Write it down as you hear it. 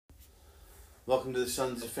Welcome to the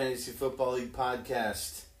Sons of Fantasy Football League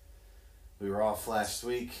podcast. We were off last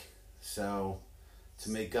week, so to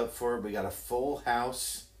make up for it, we got a full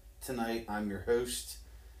house tonight. I'm your host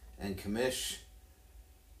and commish.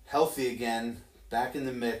 Healthy again, back in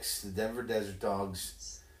the mix, the Denver Desert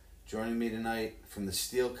Dogs. Joining me tonight from the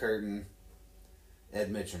Steel Curtain,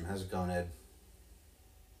 Ed Mitchum. How's it going, Ed?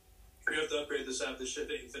 We have to upgrade this app. This shit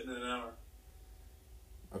ain't fitting in an hour.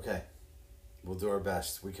 Okay. We'll do our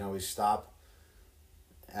best. We can always stop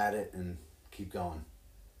at it and keep going.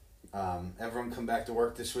 Everyone come back to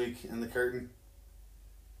work this week in the Curtain?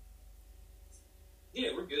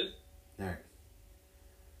 Yeah, we're good. All right.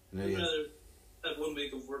 We'd rather have 1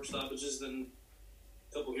 week of work stoppages than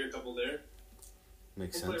a couple here, a couple there.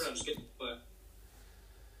 Makes We'll sense. play around, just get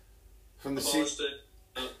From the abolished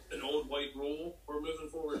an old white rule. We're moving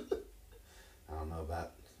forward. I don't know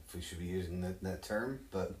about if we should be using that term,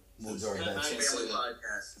 but we'll do our I best. can't Daily say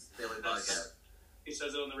podcast. Daily podcast. He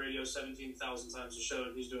says it on the radio 17,000 times a show,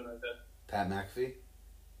 and he's doing like that. Pat McAfee?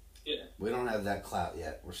 Yeah. We don't have that clout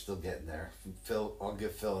yet. We're still getting there. Phil, I'll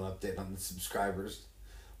give Phil an update on the subscribers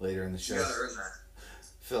later in the show. You gotta earn that.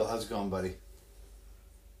 Phil, how's it going, buddy?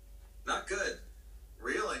 Not good.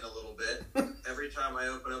 Reeling a little bit. Every time I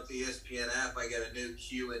open up the ESPN app, I get a new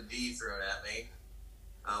Q and D thrown at me,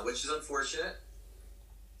 which is unfortunate.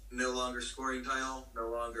 No longer scoring title,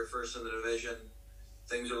 no longer first in the division.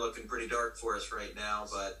 Things are looking pretty dark for us right now,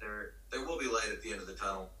 but there will be light at the end of the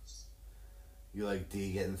tunnel. You like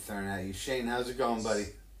D getting thrown at you. Shane, how's it going, buddy?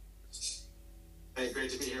 Hey, great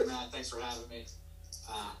to be here, Matt. Thanks for having me.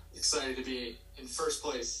 Excited to be in first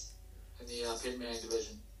place in the Peyton Manning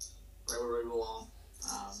division, right where we belong.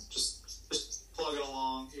 Just plugging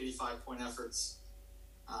along, 85-point efforts.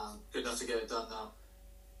 Good enough to get it done, though.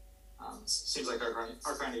 Seems like our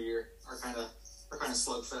kind of year, our kind of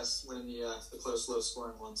slugfest, winning the close,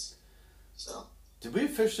 low-scoring ones. So. Did we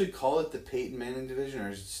officially call it the Peyton Manning division, or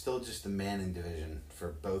is it still just the Manning division for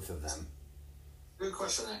both of them? Good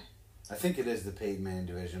question, eh? I think it is the Peyton Manning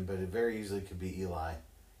division, but it very easily could be Eli.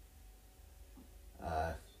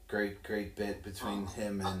 Great bit between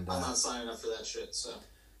him and... I'm not signing up for that shit, so...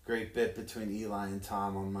 Great bit between Eli and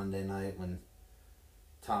Tom on Monday night when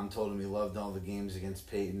Tom told him he loved all the games against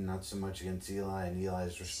Peyton, not so much against Eli, and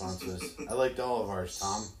Eli's response was, I liked all of ours,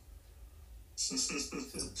 Tom.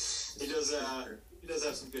 He does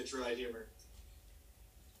have some good dry humor.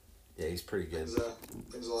 Yeah, he's pretty good.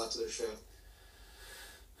 Brings a lot to their show.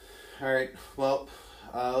 All right, well,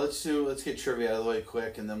 let's get trivia out of the way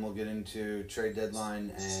quick, and then we'll get into trade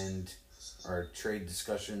deadline and our trade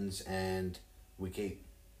discussions and week 8.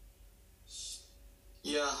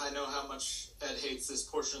 Yeah, I know how much Ed hates this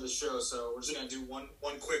portion of the show, so we're just going to do one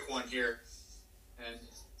quick one here. And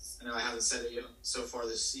I know I haven't said it yet so far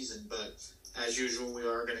this season, but as usual, we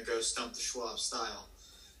are going to go Stump the Schwab style.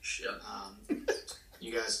 Shit.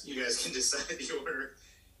 You guys can decide the order.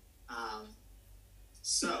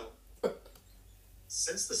 So,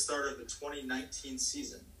 since the start of the 2019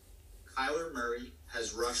 season, Kyler Murray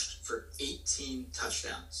has rushed for 18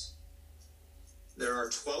 touchdowns. There are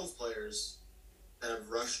 12 players that have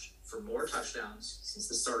rushed for more touchdowns since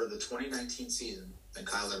the start of the 2019 season than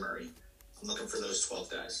Kyler Murray. I'm looking for those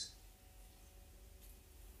 12 guys.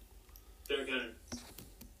 Derrick Henry.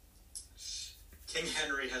 King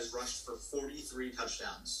Henry has rushed for 43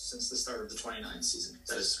 touchdowns since the start of the 29 season.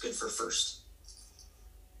 That is good for first.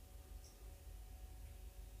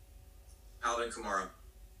 Alvin Kamara.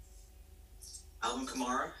 Alvin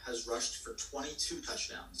Kamara has rushed for 22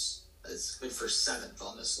 touchdowns. That is good for 7th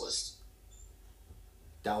on this list.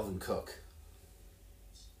 Dalvin Cook.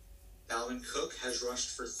 Dalvin Cook has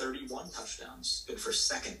rushed for 31 touchdowns. Good for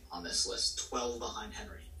 2nd on this list. 12 behind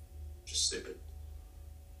Henry. Just stupid.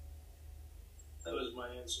 That was my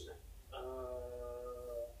answer.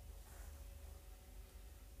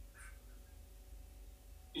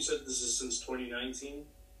 You said this is since 2019?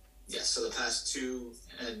 Yes, so the past 2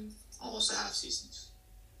 and almost a half seasons.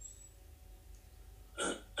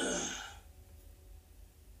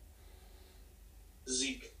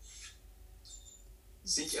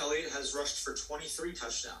 Zeke Elliott has rushed for 23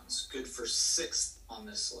 touchdowns. Good for 6th on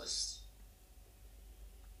this list.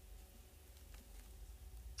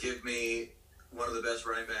 Give me one of the best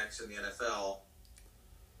running backs in the NFL,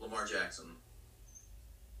 Lamar Jackson.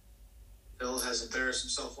 Phil has embarrassed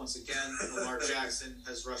himself once again. Lamar Jackson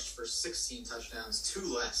has rushed for 16 touchdowns,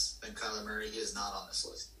 2 less than Kyler Murray. He is not on this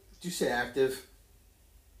list. Did you say active?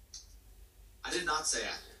 I did not say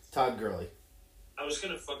active. Todd Gurley. I was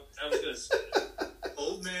gonna say it.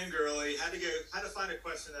 Old man Gurley had to find a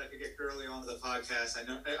question that I could get Gurley onto the podcast.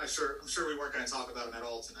 I'm sure we weren't going to talk about him at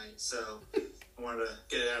all tonight, so I wanted to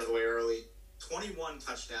get it out of the way early. 21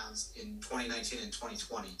 touchdowns in 2019 and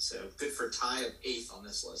 2020. So good for a tie of 8th on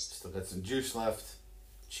this list. Still got some juice left.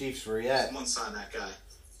 Chiefs, where you at? Someone sign that guy.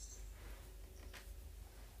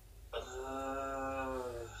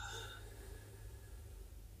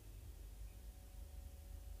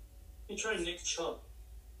 You try Nick Chubb.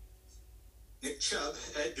 Nick Chubb,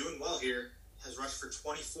 doing well here, has rushed for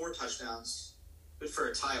 24 touchdowns. Good for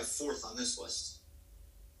a tie of 4th on this list.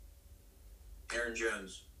 Aaron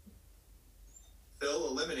Jones. Phil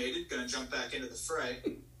eliminated, going to jump back into the fray.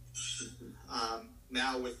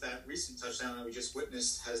 Now with that recent touchdown that we just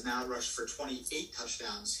witnessed, has now rushed for 28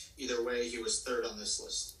 touchdowns. Either way, he was 3rd on this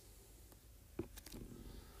list.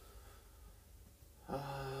 I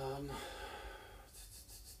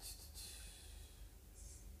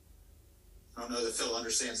don't know that Phil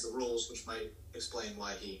understands the rules, which might explain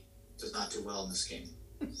why he does not do well in this game.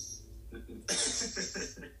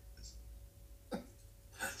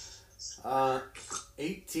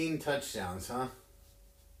 18 touchdowns, huh?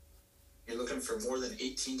 You're looking for more than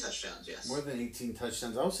 18 touchdowns, yes. More than 18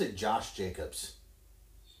 touchdowns. I would say Josh Jacobs.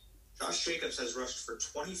 Josh Jacobs has rushed for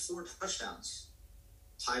 24 touchdowns.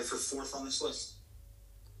 Tied for 4th on this list.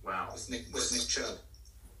 Wow. With Nick Chubb.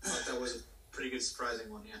 I thought that was a pretty good surprising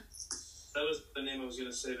one, yeah. That was the name I was going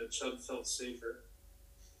to say, that Chubb felt safer.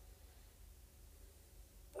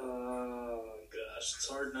 Oh, gosh. It's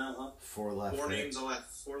hard now, huh? 4 left. 4 right? names left.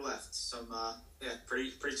 4 left. Some,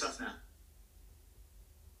 pretty tough now.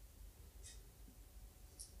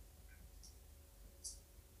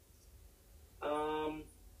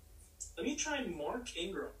 Let me try Mark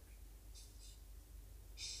Ingram.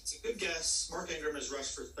 It's a good guess. Mark Ingram has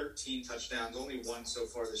rushed for 13 touchdowns. Only 1 so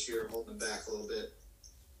far this year, holding him back a little bit.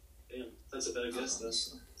 Damn, that's a better guess, though.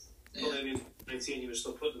 Yeah. Well, maybe in 19 you were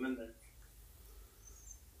still putting them in there.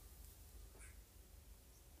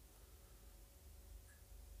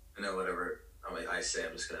 I know whatever I say,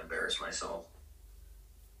 I'm just going to embarrass myself.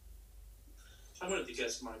 I wanted to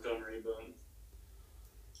guess Montgomery, but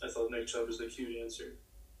I thought Nick Chubb was the cute answer.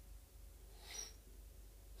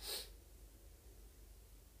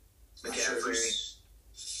 McCaffrey.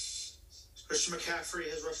 Christian McCaffrey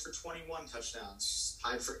has rushed for 21 touchdowns.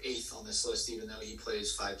 Tied for 8th on this list, even though he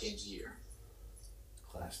plays 5 games a year.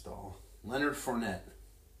 Class doll. Leonard Fournette.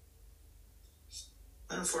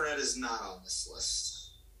 Leonard Fournette is not on this list.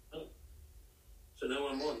 Oh. So no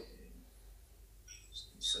one won.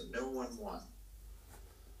 So no one won.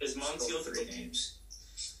 Is Monty Still on 3 names.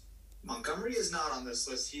 Montgomery is not on this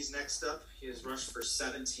list. He's next up. He has rushed for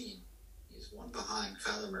 17. He's 1 behind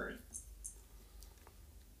Kyler Murray.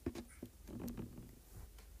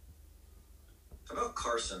 How about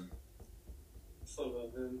Carson? Thought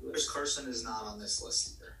about him, but Chris Carson is not on this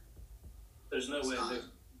list either. there's no way. not.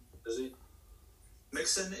 Is he?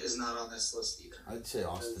 Mixon is not on this list either. I'd say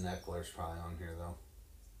Austin Eckler's probably on here, though.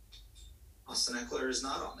 Austin Eckler is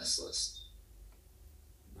not on this list.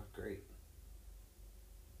 Not great.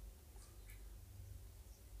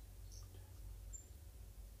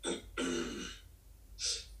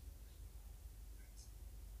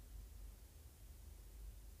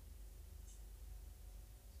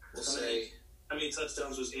 We'll say How many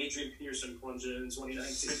touchdowns was Adrian Peterson plunging in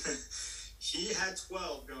 2019? he had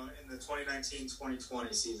 12 going in the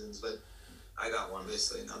 2019-2020 seasons, but I got one.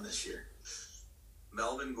 obviously none this year.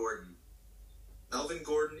 Melvin Gordon. Melvin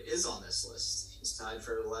Gordon is on this list. He's tied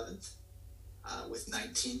for 11th with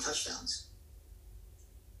 19 touchdowns.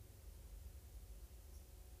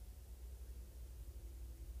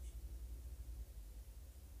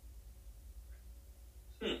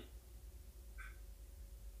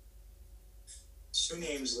 Two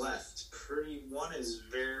names left. One is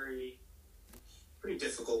pretty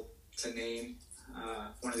difficult to name.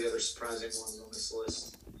 One of the other surprising ones on this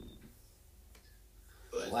list.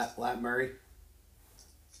 But Lat Murray.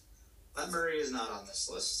 Lat Murray is not on this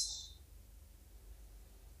list.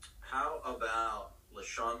 How about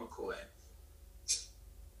LaShawn McCoy?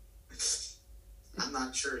 I'm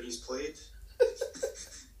not sure he's played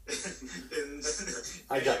in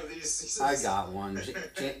I any got- of these seasons. I got one.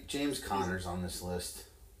 James Conner's on this list.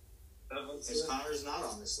 James Conner's not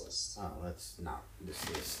on this list. Oh, that's not this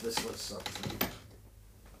list. This list sucks.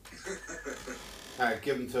 All right,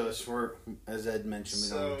 give them to us. We're, as Ed mentioned, we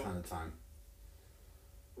don't have a ton of time.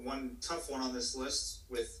 One tough one on this list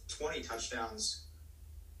with 20 touchdowns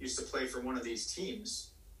used to play for one of these teams.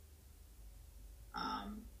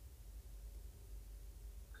 Kind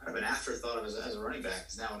of an afterthought as a running back.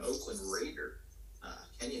 He's now an Oakland Raider.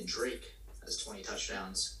 Kenyon Drake has 20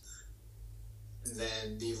 touchdowns. And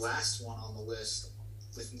then the last one on the list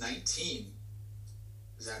with 19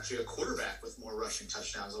 is actually a quarterback with more rushing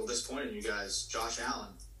touchdowns. A little disappointed in you guys. Josh Allen,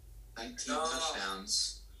 19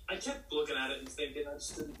 touchdowns. I kept looking at it and thinking, I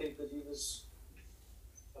just didn't think that he was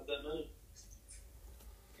got that many.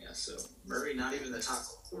 Yeah, so Murray not even the top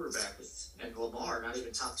quarterback and Lamar not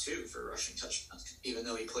even top 2 for rushing touchdowns, even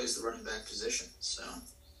though he plays the running back position. So,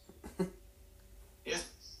 yeah.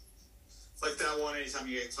 Like that one, anytime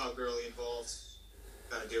you get Todd Gurley involved,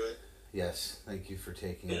 gotta do it. Yes, thank you for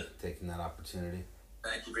taking that opportunity.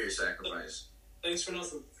 Thank you for your sacrifice. Thanks for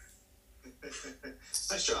nothing.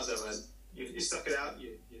 Nice job, though, Ed. You stuck it out.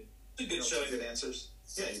 You good showing. Good answers.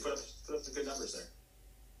 Yeah, you put up the good numbers there.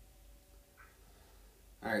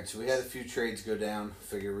 All right, so we had a few trades go down.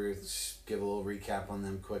 Figure we'd give a little recap on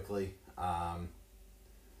them quickly.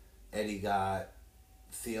 Eddie got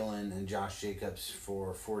Thielen and Josh Jacobs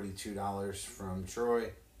for $42 from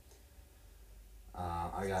Troy.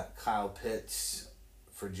 I got Kyle Pitts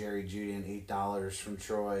for Jerry Jeudy, $8 from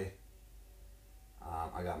Troy.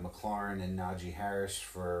 I got McLaurin and Najee Harris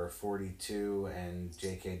for $42 and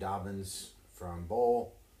J.K. Dobbins from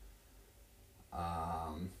Bowl.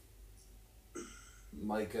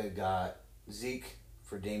 Micah got Zeke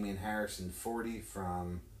for Damian Harris and $40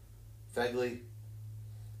 from Fegley.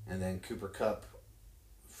 And then Cooper Kupp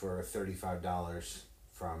for $35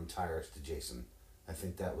 from Tyrus to Jason. I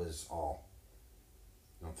think that was all.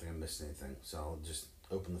 I don't think I missed anything. So I'll just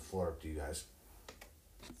open the floor up to you guys.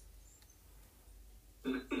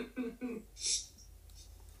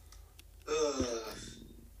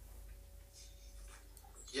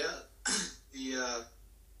 Yeah, the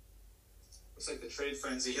looks like the trade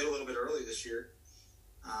frenzy hit a little bit early this year.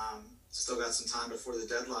 Still got some time before the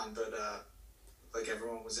deadline, but like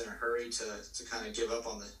everyone was in a hurry to kind of give up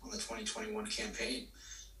on the 2021 campaign.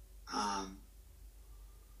 Kind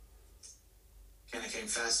of came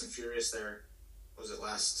fast and furious there. What was it,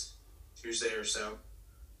 last Tuesday or so?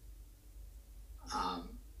 Kind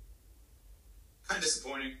of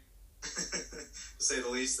disappointing, to say the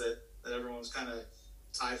least, that everyone was kind of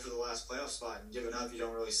tied for the last playoff spot and giving up. You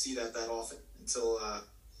don't really see that often until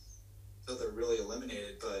they're really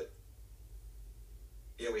eliminated. But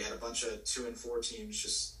yeah, we had a bunch of 2 and 4 teams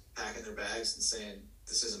just packing their bags and saying,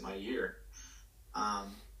 "This isn't my year." I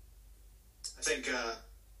think.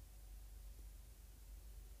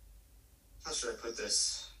 How should I put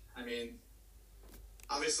this? I mean,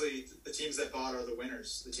 obviously, the teams that bought are the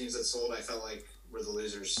winners. The teams that sold, I felt like, were the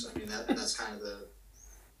losers. I mean, that's kind of the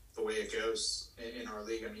way it goes in our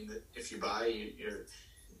league. I mean, if you buy,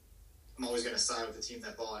 I'm always going to side with the team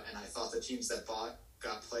that bought, and I thought the teams that bought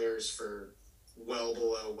got players for well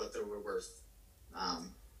below what they were worth.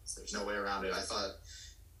 There's no way around it. I thought,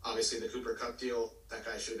 obviously, the Cooper Kupp deal, that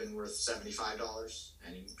guy should have been worth $75,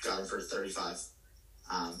 and he got him for $35.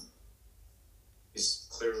 He's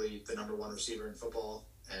clearly the number 1 receiver in football,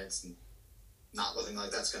 and it's not looking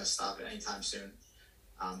like that's going to stop anytime soon.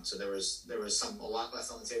 So there was a lot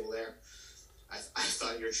left on the table there. I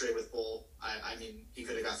thought your trade with Bull, I mean, he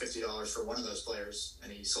could have got $50 for one of those players,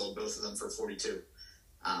 and he sold both of them for $42.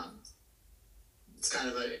 It's kind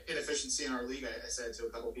of an inefficiency in our league. I said to a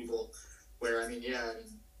couple people where,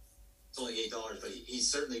 it's only $8, but he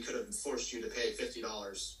certainly could have forced you to pay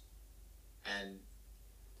 $50 and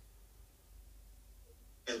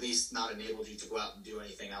at least not enabled you to go out and do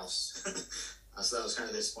anything else. So that was kind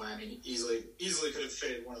of disappointing. I mean, easily could have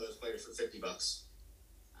traded one of those players for $50.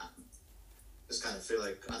 Just kind of feel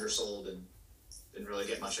like undersold and didn't really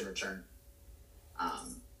get much in return.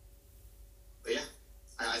 But yeah,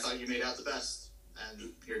 I thought you made out the best,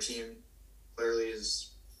 and your team clearly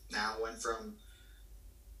is now went from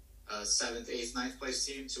a 7th, 8th, 9th place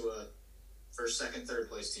team to a 1st, 2nd, 3rd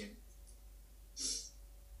place team.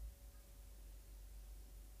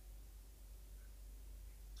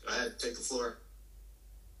 Go ahead, take the floor.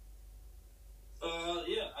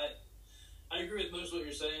 Yeah, I agree with most of what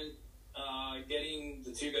you're saying. Getting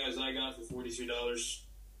the 2 guys I got for $42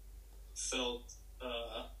 felt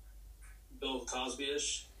Bill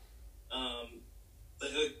Cosby-ish.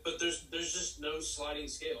 But there's just no sliding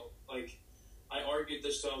scale. Like, I argued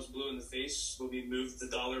this till I was blue in the face when we moved the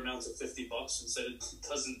dollar amount to $50 and said it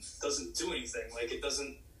doesn't do anything. Like, it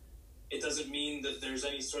doesn't mean that there's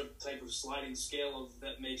any sort of type of sliding scale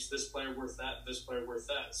that makes this player worth that, this player worth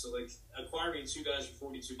that. So, like, acquiring 2 guys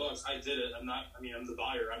for $42, I did it. I'm the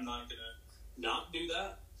buyer. I'm not going to not do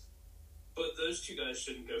that. But those 2 guys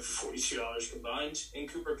shouldn't go for $42 combined. And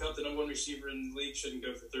Cooper Kupp, the number 1 receiver in the league, shouldn't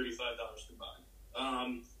go for $35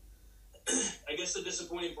 combined. I guess the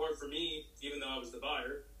disappointing part for me, even though I was the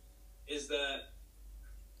buyer, is that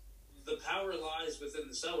the power lies within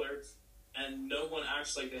the seller, and no one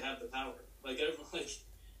acts like they have the power. Like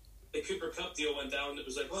the Cooper Kupp deal went down, it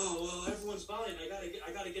was like, oh well, everyone's buying. I gotta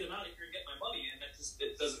get him out of here and get my money, and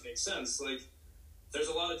it doesn't make sense. Like, there's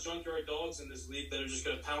a lot of junkyard dogs in this league that are just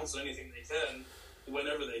gonna pounce on anything they can,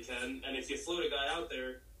 whenever they can, and if you float a guy out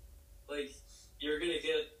there, like, you're gonna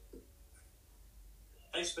get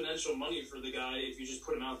exponential money for the guy if you just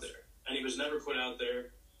put him out there. And he was never put out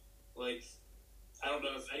there. Like, I don't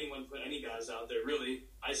know if anyone put any guys out there, really.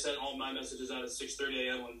 I sent all my messages out at 6:30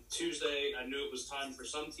 a.m. on Tuesday. I knew it was time for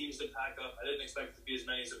some teams to pack up. I didn't expect it to be as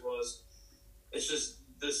many as it was. It's just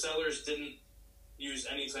the sellers didn't use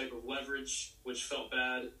any type of leverage, which felt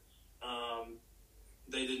bad.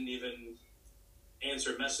 They didn't even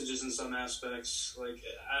answer messages in some aspects. Like,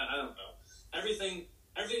 I don't know. Everything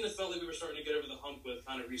that felt like we were starting to get over the hump with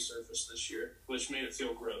kind of resurfaced this year, which made it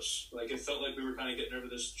feel gross. Like, it felt like we were kind of getting over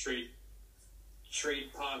this trade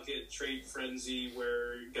pocket, trade frenzy,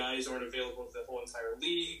 where guys aren't available to the whole entire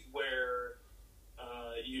league, where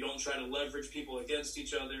you don't try to leverage people against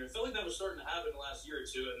each other. It felt like that was starting to happen the last year or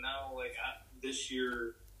two, and now, like, this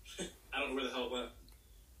year, I don't know where the hell it went.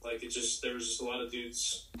 Like, there was just a lot of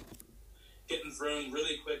dudes getting thrown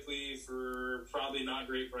really quickly for probably not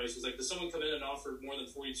great prices. Like, does someone come in and offer more than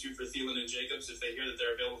 42 for Thielen and Jacobs if they hear that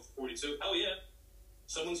they're available for 42? Hell yeah.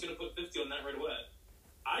 Someone's going to put 50 on that right away.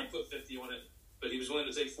 I'd put 50 on it, but he was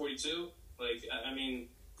willing to take 42. Like, I mean,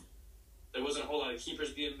 there wasn't a whole lot of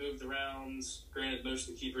keepers being moved around. Granted, most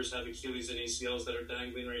of the keepers have Achilles and ACLs that are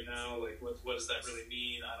dangling right now. Like, what does that really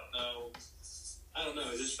mean? I don't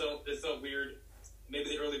know. It felt weird. Maybe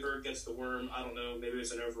the early bird gets the worm. I don't know. Maybe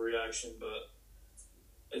it's an overreaction, but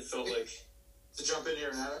it felt like... To jump in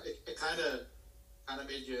here, it kind of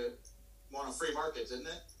made you want a free market, didn't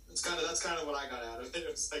it? That's kind of what I got out of it.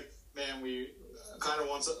 It's like, man, we kind of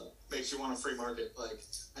makes you want a free market. Like,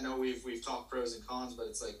 I know we've talked pros and cons, but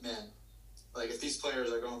it's like, man, like, if these players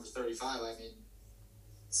are going for 35, I mean,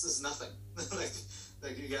 this is nothing.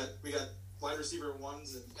 like we got wide receiver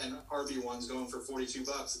ones and RB ones going for $42.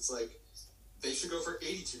 It's like, they should go for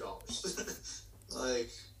 $82.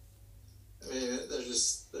 Like, I mean,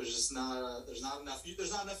 there's not enough you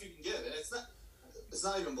can give, and it's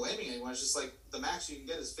not even blaming anyone. It's just like the max you can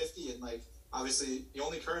get is 50, and like, obviously the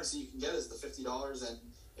only currency you can get is the $50, and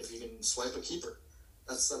if you can swipe a keeper,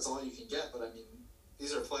 that's all you can get. But I mean,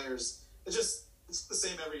 these are players. It's the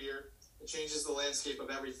same every year. It changes the landscape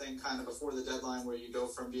of everything kind of before the deadline, where you go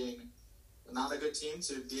from being not a good team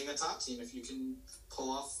to being a top team if you can pull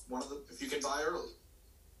off if you can buy early,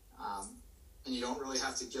 and you don't really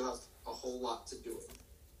have to give up a whole lot to do it.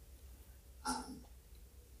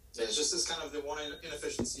 It's just this kind of the one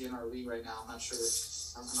inefficiency in our league right now. I'm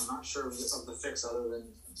not sure of the fix other than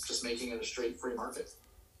just making it a straight free market.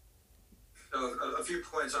 So a few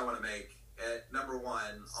points I want to make. Number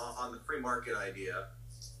one, on the free market idea,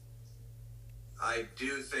 I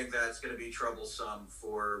do think that's going to be troublesome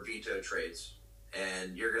for veto trades.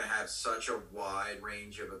 And you're going to have such a wide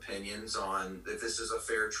range of opinions on if this is a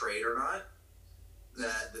fair trade or not,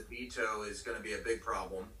 that the veto is going to be a big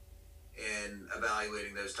problem in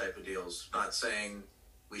evaluating those type of deals. Not saying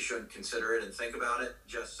we shouldn't consider it and think about it,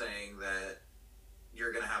 just saying that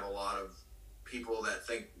you're going to have a lot of people that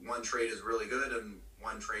think one trade is really good and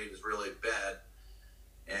one trade is really bad.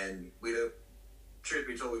 And truth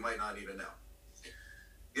be told, we might not even know.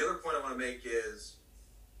 The other point I want to make is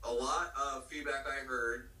a lot of feedback I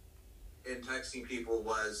heard in texting people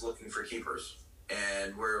was looking for keepers.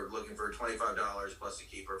 And we're looking for $25 plus a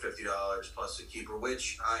keeper, $50 plus a keeper,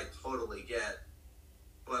 which I totally get.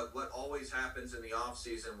 But what always happens in the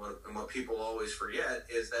offseason, and what people always forget,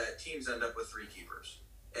 is that teams end up with 3 keepers.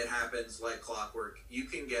 It happens like clockwork. You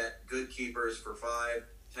can get good keepers for $5,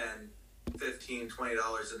 $10, $15,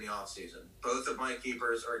 $20 in the offseason. Both of my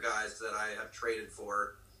keepers are guys that I have traded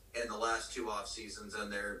for in the last 2 off seasons,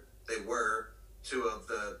 and they were 2 of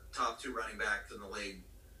the top 2 running backs in the league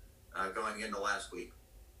going into last week.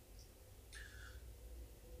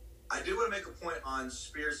 I do want to make a point on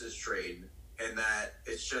Spears' trade, in that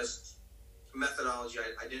it's just methodology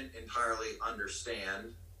I didn't entirely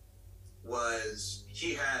understand. Was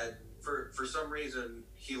he had, for some reason,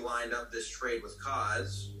 he lined up this trade with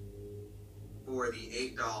Kaz for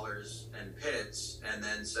the $8 and Pitts, and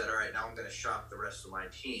then said, all right, now I'm going to shop the rest of my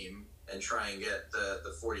team and try and get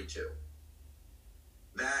the 42.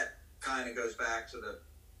 That kind of goes back to the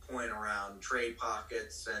point around trade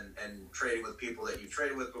pockets and trading with people that you've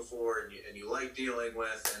traded with before and you like dealing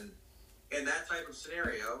with. And in that type of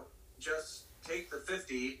scenario, just take the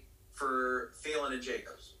 50 for Thielen and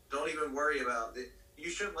Jacobs. Don't even worry about it. You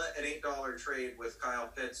shouldn't let an $8 trade with Kyle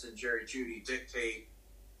Pitts and Jerry Jeudy dictate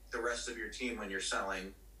the rest of your team when you're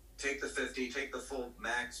selling. Take the 50, take the full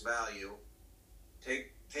max value,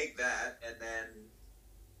 take take that, and then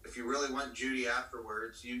if you really want Judy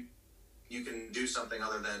afterwards, you can do something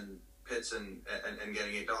other than Pitts and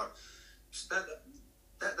getting $8. So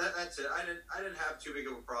that's it. I didn't have too big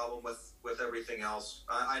of a problem with everything else.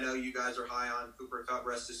 I know you guys are high on Cooper Kupp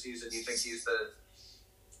rest of the season. You think he's the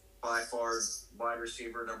by far wide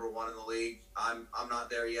receiver #1 in the league. I'm not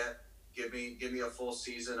there yet. Give me a full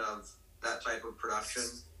season of that type of production.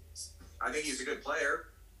 I think he's a good player.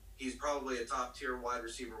 He's probably a top tier wide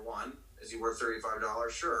receiver 1. Is he worth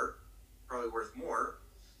 $35? Sure, probably worth more.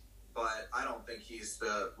 But I don't think he's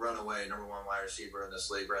the runaway #1 wide receiver in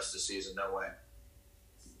this league rest of the season. No way.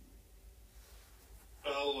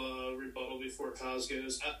 I'll rebuttal before Kaz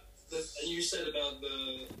goes. You said about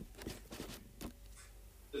the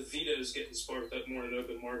vetoes getting sparked up more in an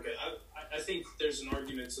open market. I think there's an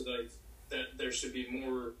argument to that there should be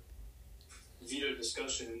more veto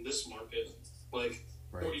discussion in this market. Like,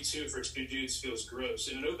 right. 42 for 2 dudes feels gross.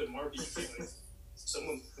 In an open market, you can't,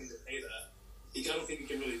 someone's going to pay that. I don't think you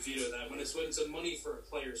can really veto that. When it's a money for a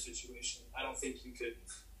player situation, I don't think you could.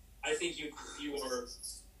 I think you are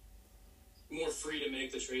more free to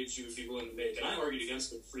make the trades you would be willing to make. And I argued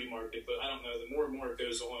against the free market, but I don't know. The more and more it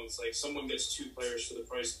goes on, it's like someone gets 2 players for the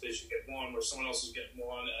price that they should get 1, or someone else is getting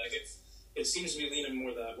 1. It seems to be leaning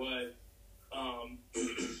more that way.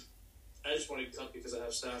 I just wanted to cut because I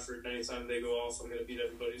have Stafford, and anytime they go off, I'm going to beat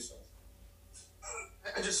everybody. So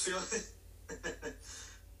I just feel,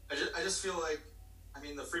 I just feel like,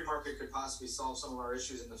 the free market could possibly solve some of our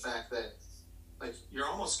issues in the fact that, like, you're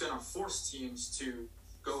almost going to force teams to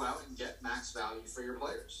go out and get max value for your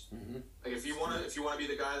players. Mm-hmm. Like, if you want to be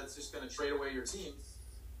the guy that's just going to trade away your team,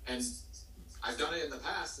 and I've done it in the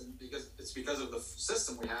past, and because of the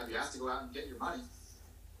system we have, you have to go out and get your money.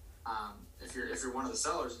 If you're one of the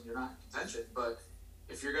sellers and you're not in contention, but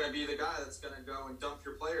if you're going to be the guy that's going to go and dump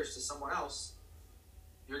your players to someone else,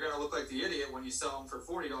 you're going to look like the idiot when you sell them for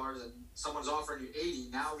 $40 and someone's offering you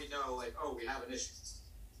 $80. Now we know, like, oh, we have an issue.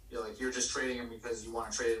 You're just trading him because you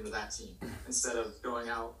want to trade him to that team instead of going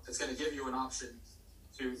out. It's going to give you an option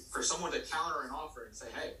for someone to counter an offer and say,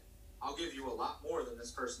 hey, I'll give you a lot more than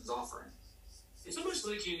this person's offering. It's almost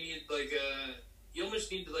like you need you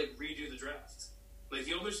almost need to redo the draft. Like,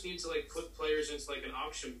 you almost need to put players into an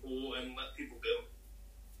auction pool and let people bid.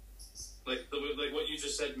 Like what you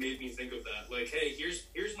just said made me think of that. Like, hey,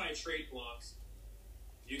 here's my trade blocks.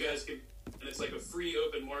 You guys can, and it's like a free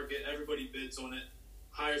open market. Everybody bids on it.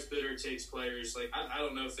 Highest bidder takes players. Like, I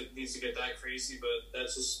don't know if it needs to get that crazy, but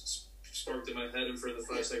that's just sparked in my head. And for the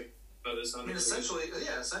 5 seconds about this,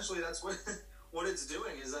 essentially that's what it's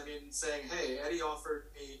doing is, saying, hey, Eddie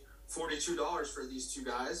offered me $42 for these 2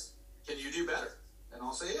 guys. Can you do better? And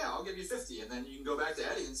I'll say, yeah, I'll give you $50. And then you can go back to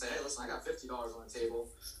Eddie and say, hey, listen, I got $50 on the table.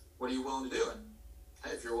 What are you willing to do? And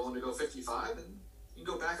hey, if you're willing to go 55, and you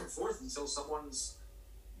can go back and forth until someone's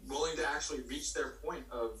willing to actually reach their point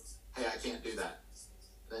of, hey, I can't do that.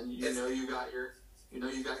 Then you know you got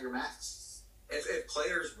your max. If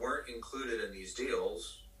players weren't included in these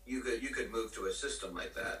deals, you could move to a system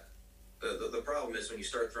like that. The problem is when you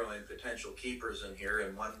start throwing potential keepers in here,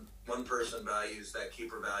 and one person values that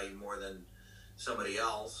keeper value more than somebody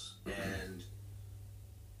else, and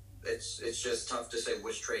it's just tough to say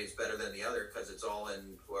which trade's better than the other because it's all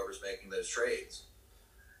in whoever's making those trades.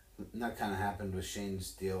 And that kind of happened with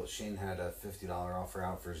Shane's deal. Shane had a $50 offer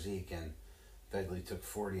out for Zeke, and Begley took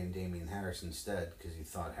 $40 and Damian Harris instead because he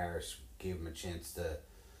thought Harris gave him a chance to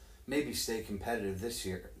maybe stay competitive this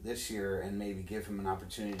year, and maybe give him an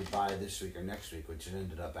opportunity to buy this week or next week, which it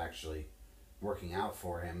ended up actually working out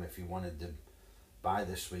for him. If he wanted to buy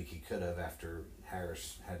this week, he could have after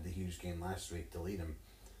Harris had the huge game last week to lead him.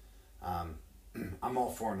 I'm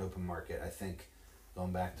all for an open market. I think,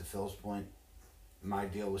 going back to Phil's point, my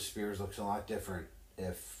deal with Spears looks a lot different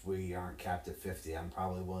if we aren't capped at 50. I'm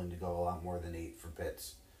probably willing to go a lot more than 8 for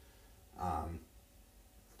Pitts.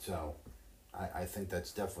 So I think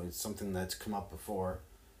that's definitely something that's come up before.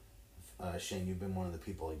 Shane, you've been one of the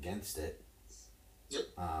people against it. Yep.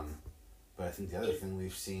 But I think the other thing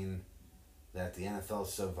we've seen, that the NFL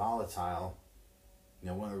is so volatile,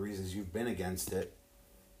 one of the reasons you've been against it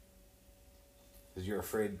is you're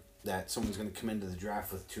afraid that someone's going to come into the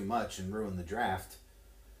draft with too much and ruin the draft.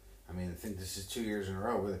 I think this is 2 years in a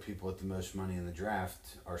row where the people with the most money in the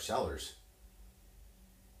draft are sellers.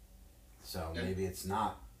 So maybe it's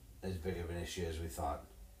not as big of an issue as we thought.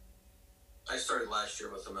 I started last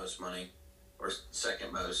year with the most money, or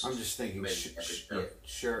second most. I'm just thinking,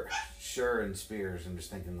 sure, and Spears, I'm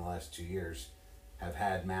just thinking the last 2 years have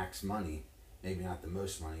had max money, maybe not the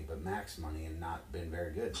most money, but max money, and not been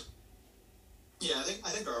very good. Yeah, I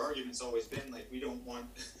think our argument's always been we don't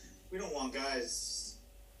want guys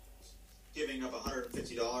giving up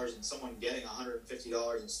 $150 and someone getting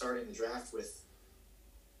 $150 and starting the draft with.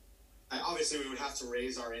 Obviously, we would have to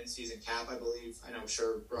raise our in-season cap. I believe. I know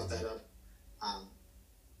Sher brought that up.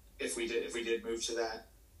 If we did move to that,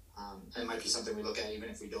 it might be something we look at even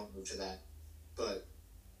if we don't move to that. But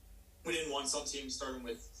we didn't want some teams starting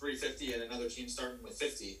with $350 and another team starting with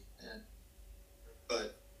 $50.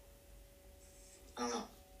 But I don't know.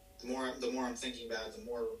 The more I'm thinking about it, the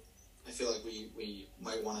more I feel like we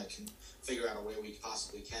might want to figure out a way we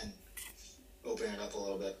possibly can open it up a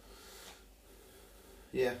little bit.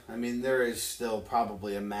 Yeah, I mean, there is still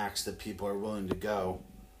probably a max that people are willing to go.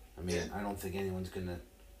 I mean, I don't think anyone's going to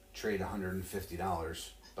trade $150,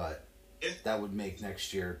 but that would make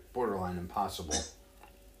next year borderline impossible.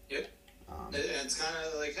 Yep. And it's kind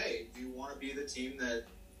of like, hey, if you want to be the team that,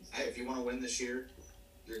 hey, if you want to win this year,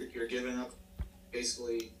 you're giving up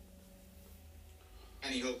basically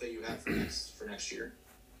any hope that you have for next year.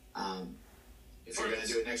 If you're going to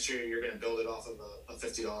do it next year, you're going to build it off of a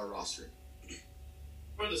 $50 roster.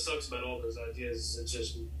 Part of the sucks about all those ideas is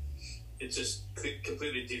it just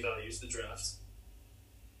completely devalues the draft.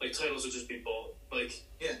 Like, titles would just be bought. Like,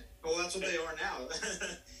 yeah, well, that's what they are now.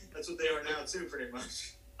 That's what they are now too, pretty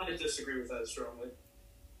much. I disagree with that strongly.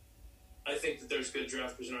 I think that there's good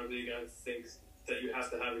drafters in our league. I think that you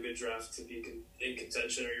have to have a good draft to be in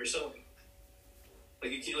contention, or you're selling.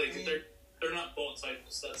 Like, they're not bought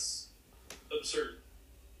titles. That's absurd.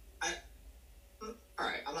 All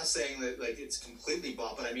right, I'm not saying that like it's completely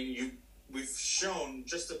bought, but I mean we've shown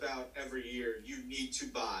just about every year you need to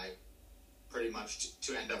buy pretty much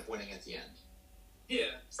to end up winning at the end. Yeah,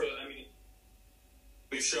 so I mean,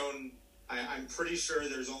 we've shown. I'm pretty sure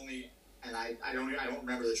there's only, and I don't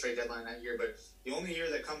remember the trade deadline that year, but the only year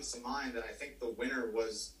that comes to mind that I think the winner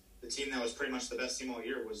was the team that was pretty much the best team all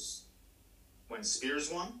year was when Spears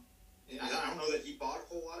won. I don't know that he bought a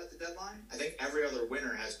whole lot at the deadline. I think every other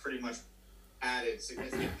winner has pretty much added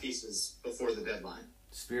significant pieces before the deadline.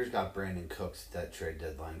 Spears got Brandon Cooks at that trade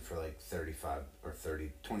deadline for like $25.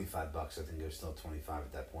 I think it was still 25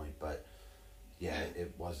 at that point, but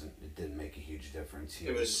it didn't make a huge difference.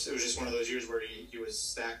 It was just one of those years where he was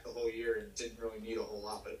stacked the whole year and didn't really need a whole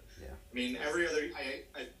lot. But yeah, I mean, every other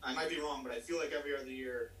I might be wrong, but I feel like every other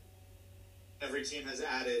year, every team has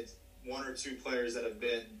added one or two players that have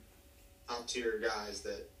been top tier guys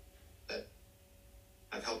that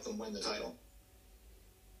have helped them win the title.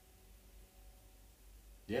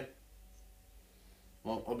 Yeah.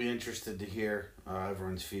 Well, I'll be interested to hear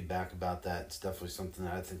everyone's feedback about that. It's definitely something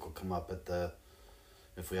that I think will come up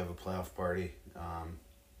if we have a playoff party.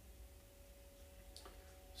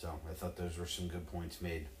 So I thought those were some good points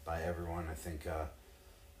made by everyone. I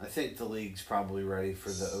think the league's probably ready for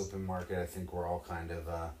the open market. I think we're all kind of,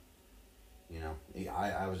 I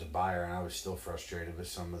was a buyer and I was still frustrated with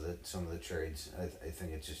some of the trades. I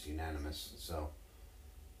think it's just unanimous. So.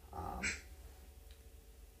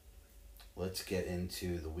 Let's get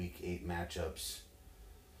into the Week 8 matchups.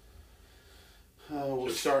 We'll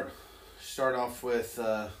start off with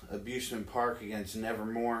Abusement Park against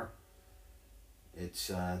Nevermore. It's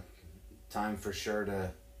time for Sher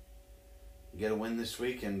to get a win this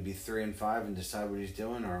week and be 3-5 and decide what he's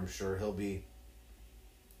doing, or I'm sure he'll be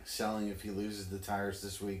selling if he loses the Tires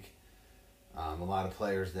this week. A lot of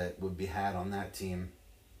players that would be had on that team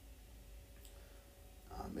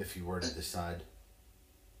if he were to decide.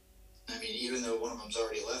 I mean, even though one of them's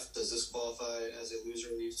already left, does this qualify as a loser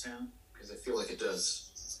leaves town? Because I feel like it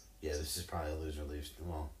does. Yeah, this is probably a loser leaves.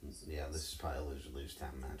 Well, yeah, this is probably a loser leaves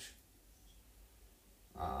town match.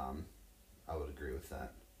 I would agree with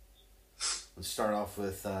that. Let's start off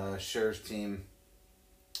with Sher's team.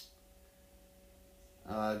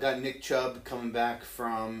 Got Nick Chubb coming back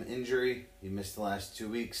from injury. He missed the last 2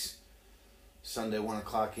 weeks. Sunday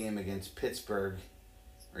 1:00 game against Pittsburgh.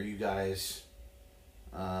 Are you guys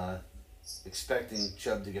expecting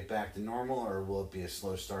Chubb to get back to normal, or will it be a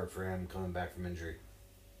slow start for him coming back from injury?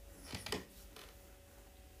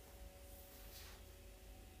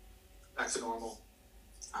 Back to normal.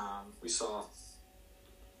 We saw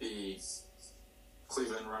the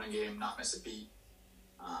Cleveland running game not miss a beat.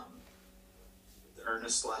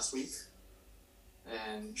 Ernest last week,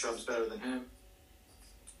 and Chubb's better than him.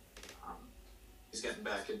 He's getting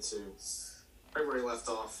back into right where he left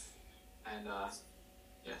off, and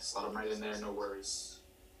slot him right in there, no worries.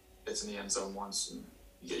 Gets in the end zone once, and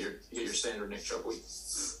you get your standard Nick Chubb week.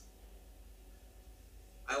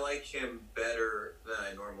 I like him better than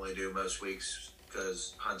I normally do most weeks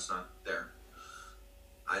because Hunt's not there.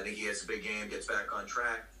 I think he has a big game, gets back on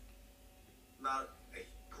track. Not a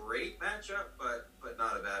great matchup, but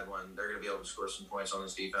not a bad one. They're going to be able to score some points on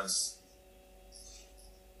this defense.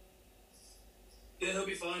 Yeah, he'll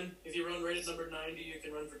be fine. If you run right at number 90, you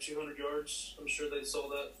can run for 200 yards. I'm sure they saw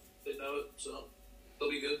that. They know it, so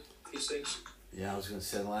they'll be good. He stinks. Yeah, I was going to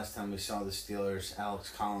say the last time we saw the Steelers,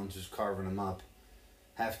 Alex Collins was carving them up.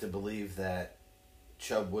 Have to believe that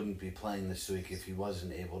Chubb wouldn't be playing this week if he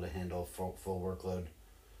wasn't able to handle full workload.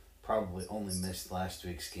 Probably only missed last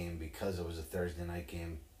week's game because it was a Thursday night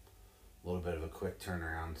game. A little bit of a quick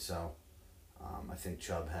turnaround, so I think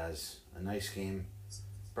Chubb has a nice game.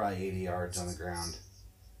 Probably 80 yards on the ground.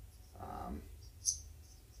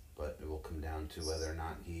 But it will come down to whether or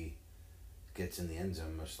not he gets in the end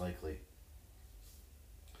zone, most likely.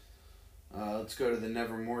 Let's go to the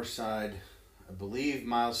Nevermore side. I believe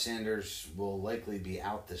Miles Sanders will likely be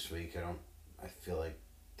out this week. I feel like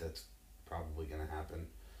that's probably going to happen.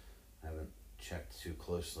 I haven't checked too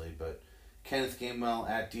closely, but Kenneth Gainwell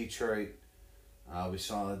at Detroit. We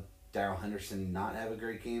saw Darrell Henderson not have a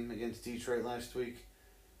great game against Detroit last week.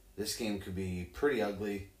 This game could be pretty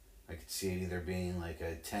ugly. I could see it either being like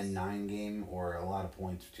a 10-9 game or a lot of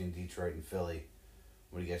points between Detroit and Philly.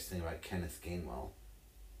 What do you guys think about Kenneth Gainwell?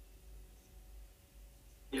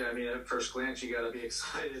 Yeah, I mean, at first glance, you got to be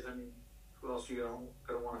excited. I mean, who else you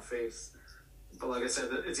gonna want to face? But like I said,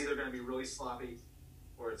 it's either going to be really sloppy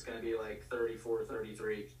or it's going to be like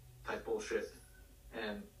 34-33 type bullshit.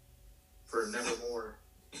 And for Nevermore,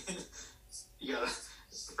 you got to,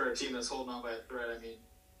 for a team that's holding on by a thread, I mean,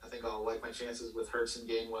 I think I'll like my chances with Hurts and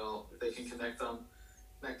Gainwell if they can connect on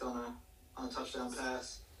a touchdown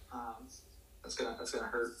pass. That's gonna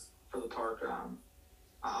hurt for the Park.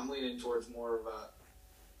 I'm leaning towards more of a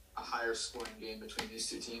higher scoring game between these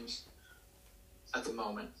two teams at the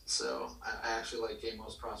moment. So I actually like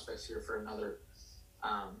Gainwell's prospects here for another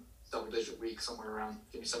double-digit week,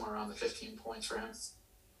 give me somewhere around the 15 points for him.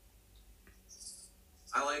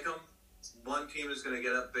 I like them. One team is going to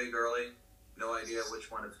get up big early. No idea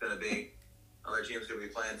which one it's going to be. Other team's going to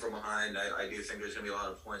be playing from behind. I do think there's going to be a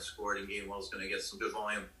lot of points scored, and Gainwell's going to get some good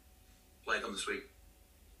volume. Like him this week.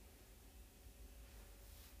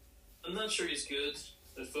 I'm not sure he's good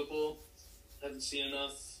at football. Haven't seen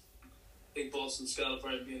enough. I think Boston Scott will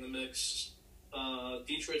probably be in the mix.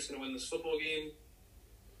 Detroit's going to win this football game.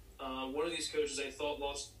 One of these coaches I thought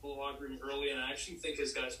lost the locker room early, and I actually think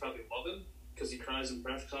his guys probably love him because he cries in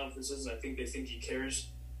press conferences, and I think they think he cares.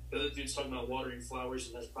 The other dude's talking about watering flowers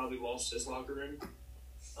and has probably lost his locker room.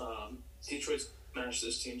 Detroit's managed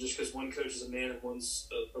this team just because one coach is a man and one's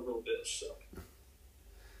a little bitch. So.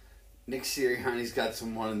 Nick Sirianni's got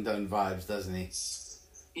some one-and-done vibes, doesn't he?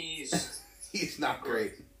 He's not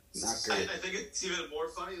great. Not great. I think it's even more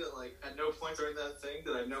funny that, like, at no point during that thing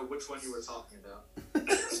did I know which one you were talking about.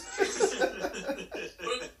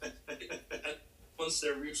 Once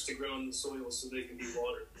their roots to grow in the soil so they can be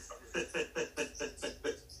watered.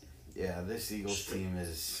 Yeah, this Eagles team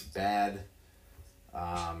is bad.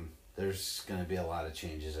 There's going to be a lot of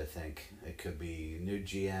changes, I think. It could be new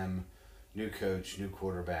GM, new coach, new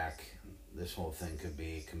quarterback. This whole thing could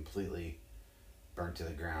be completely burnt to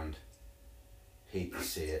the ground. Hate to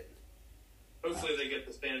see it. Hopefully they get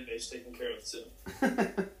the fan base taken care of, too.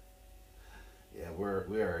 Yeah,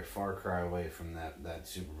 we are a far cry away from that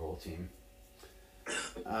Super Bowl team.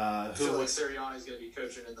 I feel like Sirianni's going to be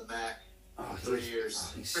coaching in the MAC. 3 years.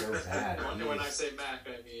 Oh, he's so bad. When I say MAC,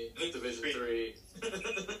 I mean Division 3.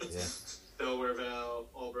 Yeah. Delaware Val,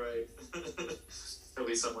 Albright. He'll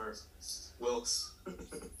be somewhere. Wilkes.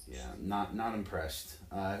 Yeah, not impressed.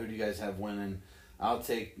 Who do you guys have winning? I'll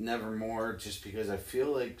take Nevermore just because I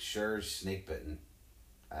feel like Scher's snake bitten.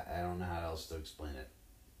 I don't know how else to explain it.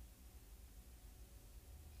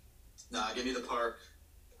 Nah, give me the Park.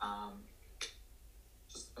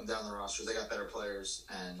 Just come down the roster. They got better players,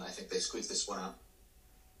 and I think they squeeze this one out.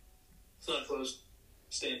 It's not close.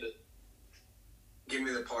 Stand it. Give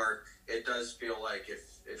me the Park. It does feel like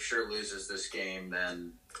if Scher loses this game,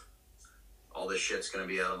 then all this shit's going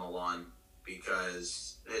to be out on the lawn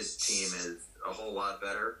because his team is a whole lot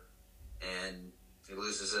better, and if he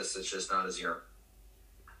loses this, it's just not his year.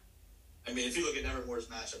 I mean, if you look at Nevermore's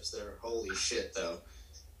matchups there, holy shit, though.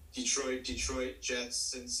 Detroit,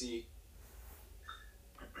 Jets, Cincy.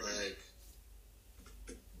 Like,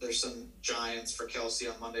 there's some Giants for Kelsey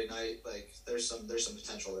on Monday night. Like, there's some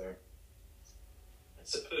potential there. I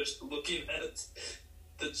suppose looking at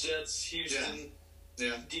the Jets, Houston,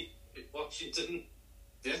 Washington.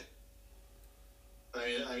 Yeah.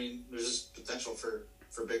 I mean, there's just potential for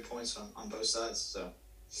big points on both sides. So.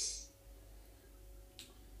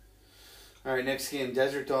 All right, next game: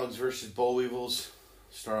 Desert Dogs versus Boll Weevils.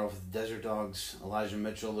 Start off with the Desert Dogs. Elijah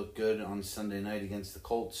Mitchell looked good on Sunday night against the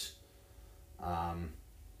Colts.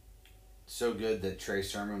 So good that Trey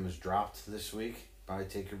Sermon was dropped this week by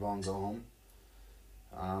Take Your Ball and Go Home.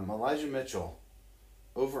 Elijah Mitchell,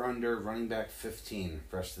 over under running back 15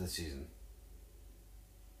 rest of the season.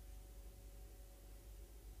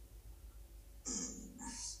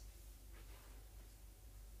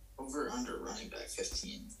 Over under running back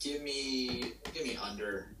 15. Give me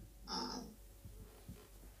under.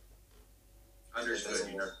 Under's good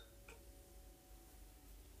here.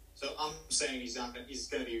 So I'm saying he's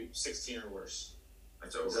gonna be 16 or worse.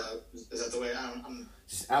 That's over. Is that the way? I'm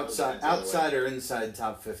Just outside or inside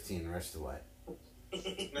top 15 rest of the way.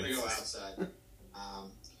 I'm gonna go outside.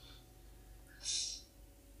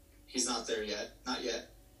 He's not there yet. Not yet.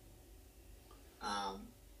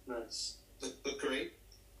 Nice. Look great,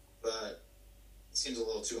 but it seems a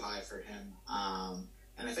little too high for him.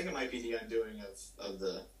 And I think it might be the undoing of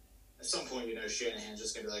the. At some point, Shanahan's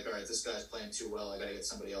just gonna be like, all right, this guy's playing too well. I gotta get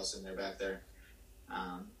somebody else in there back there.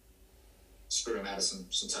 Screw him out of some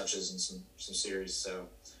touches and some series. So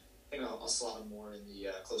I think I'll slot him more in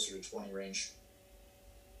the closer to 20 range.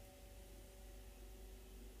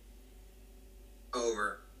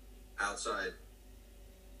 Over. Outside.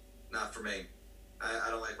 Not for me. I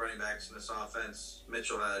don't like running backs in this offense.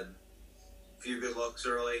 Mitchell had a few good looks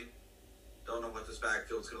early. Don't know what this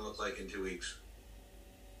backfield's going to look like in 2 weeks.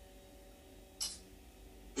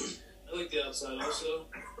 I like the outside also.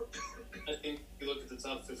 I think you look at the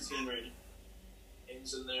top 15 right now,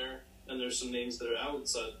 names in there, and there's some names that are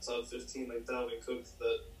outside the top 15, like Dalvin Cook,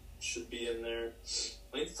 that should be in there.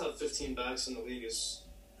 I think the top 15 backs in the league is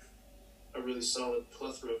a really solid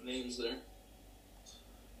plethora of names there.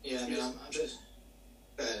 Yeah, I'm just.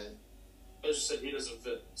 Go ahead. I was just saying he doesn't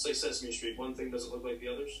fit. It's like Sesame Street. One thing doesn't look like the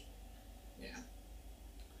others. Yeah.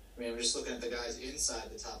 I'm just looking at the guys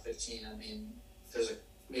inside the top 15. There's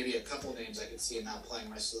maybe a couple names I could see him not playing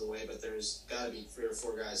rest of the way, but there's got to be 3 or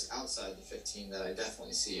 4 guys outside the 15 that I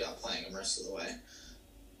definitely see playing him rest of the way.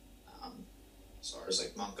 As far as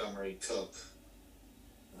like Montgomery, Cook.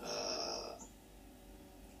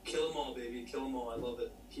 Kill them all, baby. Kill them all. I love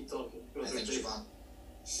it. Keep talking. I think I'll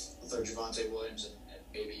throw Javonte Williams and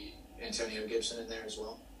maybe Antonio Gibson in there as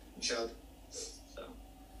well. And Chubb. So,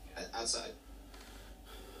 outside.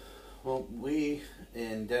 Well, we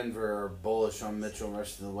in Denver are bullish on Mitchell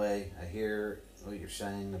rest of the way. I hear what you're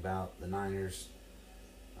saying about the Niners.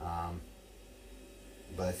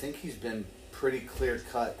 But I think he's been pretty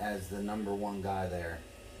clear-cut as the number one guy there.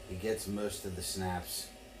 He gets most of the snaps.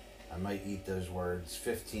 I might eat those words.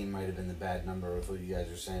 15 might have been the bad number with what you guys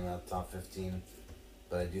are saying about the top 15.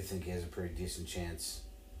 But I do think he has a pretty decent chance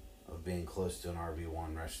of being close to an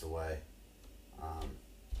RB1 rest of the way.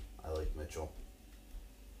 I like Mitchell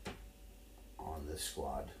on this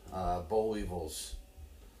squad. Bowl Weevils.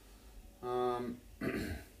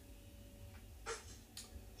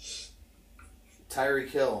 Tyreek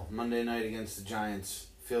Hill, Monday night against the Giants.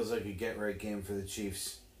 Feels like a get-right game for the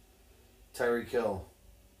Chiefs. Tyreek Hill,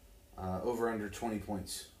 over under 20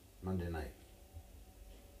 points Monday night.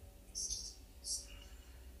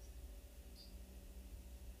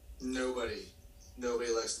 Nobody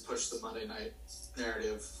likes to push the Monday night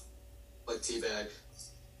narrative like T-Bag.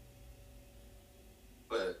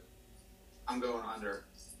 But I'm going under.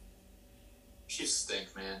 Chiefs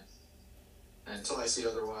stink, man. And until I see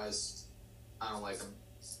otherwise, I don't like them.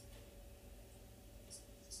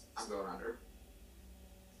 I'm going under.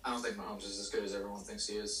 I don't think Mahomes is as good as everyone thinks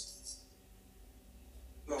he is.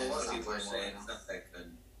 Well, a And lot he's of not people are playing well saying right it's now. not that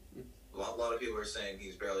good. A lot of people are saying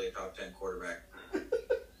he's barely a top 10 quarterback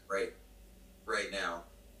right now.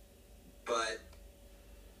 But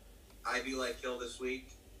I do like Hill this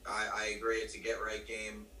week. I agree it's a get-right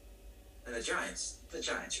game. And the Giants are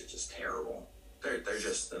just terrible. They're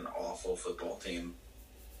just an awful football team.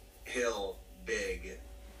 Hill, big.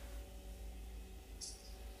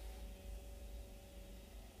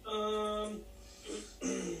 I'll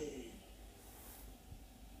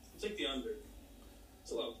take the under.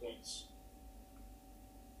 It's a lot of points.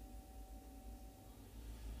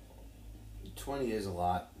 20 is a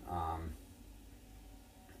lot.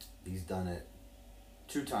 He's done it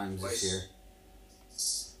 2 times this year.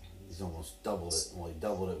 He's almost doubled it. Well, he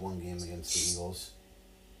doubled it one game against the Eagles.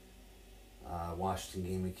 Washington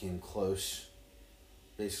game, he came close.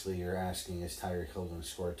 Basically, you're asking, is Tyreek Hill going to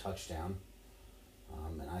score a touchdown?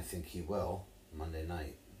 And I think he will Monday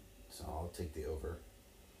night. So I'll take the over.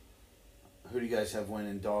 Who do you guys have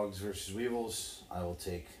winning, Dogs versus Weevils? I will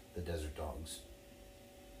take the Desert Dogs.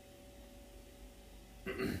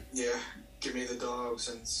 Yeah, give me the Dogs,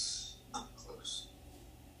 and it's not close.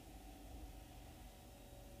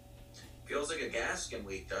 Feels like a Gaskin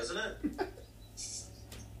week, doesn't it?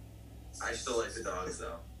 I still like the Dogs,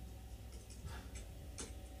 though.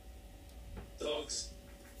 Dogs.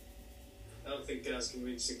 I don't think Gaskin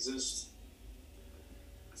weeks exist.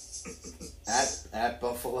 At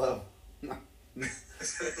Buffalo. If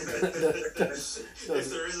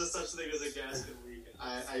there is a such thing as a Gaskin week,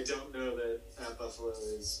 I don't know that at Buffalo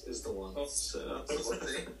is the one. Oh. So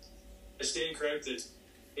I stand corrected.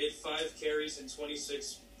 He had 5 carries and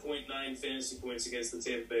 26.9 fantasy points against the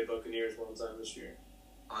Tampa Bay Buccaneers one time this year.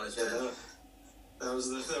 On his yeah, bench. that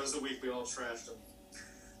was the week we all trashed him.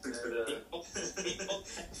 And, He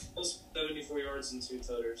almost 74 yards and 2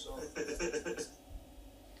 tutters. So.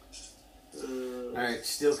 All right,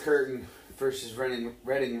 Steel Curtain versus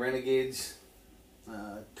Reading Renegades.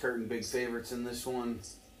 Curtain big favorites in this one.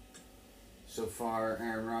 So far,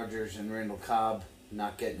 Aaron Rodgers and Randall Cobb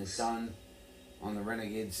not getting it done. On the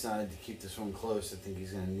Renegades side, to keep this one close, I think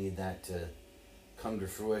he's going to need that to come to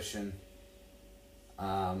fruition.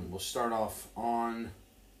 We'll start off on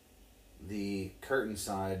the Curtain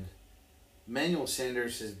side. Emmanuel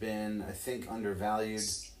Sanders has been, I think, undervalued.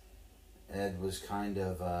 Ed was kind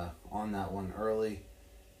of on that one early.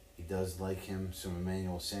 He does like him, so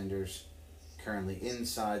Emmanuel Sanders currently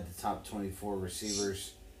inside the top 24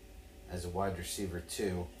 receivers as a wide receiver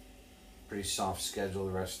 2. Pretty soft schedule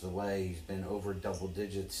the rest of the way. He's been over double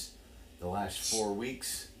digits the last 4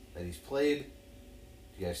 weeks that he's played.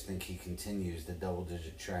 Do you guys think he continues the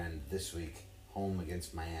double-digit trend this week, home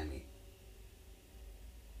against Miami?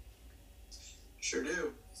 Sure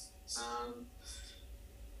do.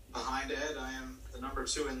 Behind Ed, I am the number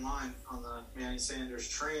 2 in line on the Manny Sanders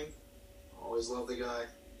train. Always love the guy.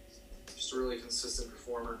 Just a really consistent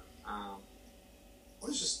performer.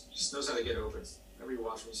 Always just knows how to get open. Whenever you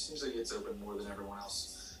watch him, he seems like he gets open more than everyone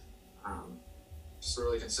else. Just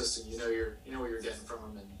really consistent. You know what you're getting from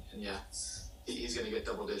him, and yeah, he's going to get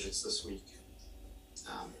double digits this week.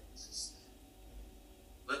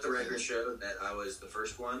 Let the record show that I was the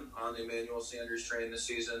first one on the Emmanuel Sanders train this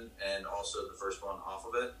season, and also the first one off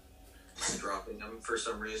of it, dropping him for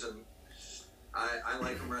some reason. I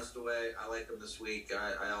like him rest of the way. I like him this week.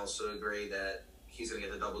 I also agree that he's going to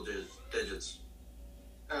get the double digits.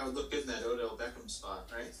 That would look good in that Odell Beckham spot,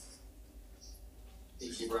 right?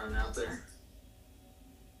 You keep running out there.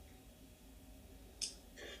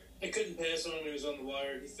 I couldn't pass on him when he was on the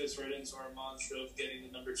wire. He fits right into our mantra of getting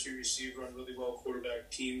the number 2 receiver on really well quarterback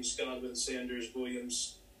teams. Godwin, Sanders,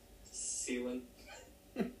 Williams, Thielen.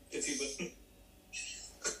 If you will.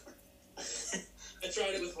 I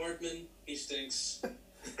tried it with Hardman. He stinks.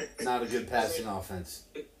 Not a good passing offense.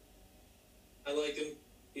 I like him.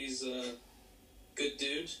 He's a good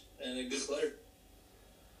dude and a good player.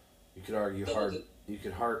 You could argue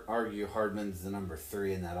argue Hardman's the number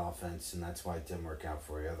 3 in that offense, and that's why it didn't work out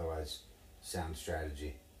for you. Otherwise, sound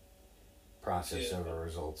strategy. Process over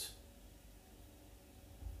results.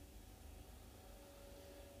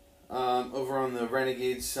 Over on the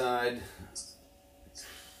Renegades side,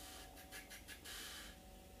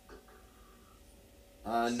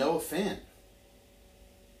 Noah Fant.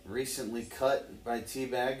 Recently cut by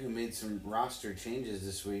T-Bag, who made some roster changes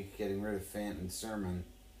this week, getting rid of Fant and Sermon.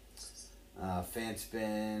 Fant's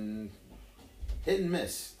been hit and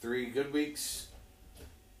miss. 3 good weeks,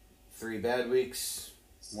 3 bad weeks,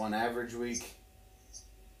 1 average week.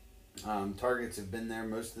 Targets have been there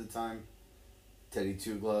most of the time. Teddy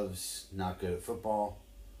Two Gloves, not good at football.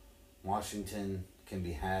 Washington can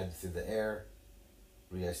be had through the air.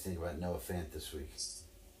 What do you guys think about Noah Fant this week?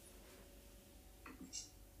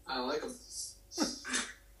 I like him.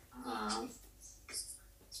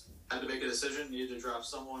 Had to make a decision. Needed to drop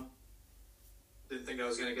someone. Didn't think I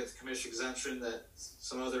was going to get the commission exemption that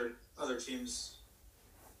some other teams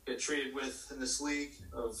get treated with in this league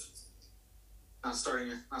of not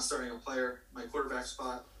starting a player in my quarterback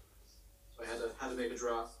spot. So I had to make a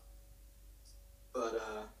drop. But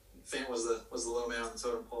Fant was the low man on the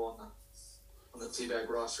totem pole on the T-Bag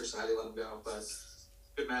roster, so I had to let him go. But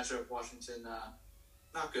good matchup. Washington,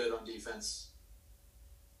 not good on defense.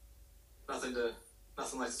 Nothing like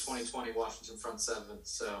the 2020 Washington front 7.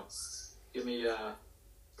 So give me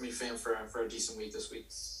Fant for a decent week this week.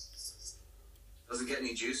 Doesn't get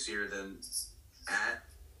any juicier than at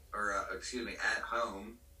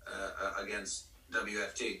home against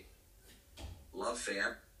WFT. Love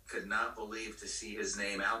Fant. Could not believe to see his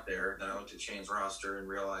name out there. Then I looked at Shane's roster and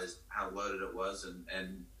realized how loaded it was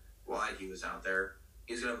and why he was out there.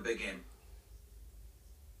 He's going to have a big game.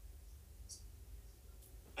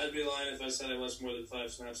 I'd be lying if I said I watched more than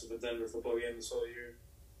 5 snaps of a Denver football game this whole year.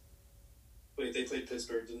 Wait, they played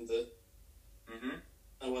Pittsburgh, didn't they? Mm-hmm.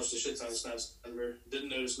 I watched a shit ton of snaps of Denver. Didn't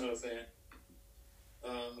notice Noah Fant.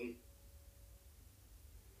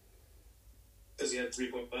 Because he had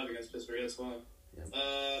 3.5 against Pittsburgh, that's why. Yep.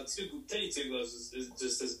 Teddy Two Gloves is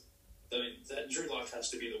just as I mean, that Drew Lock has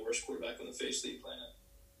to be the worst quarterback on the face of the planet.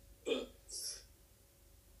 But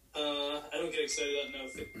I don't get excited about no.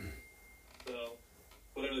 So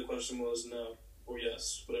whatever the question was, no or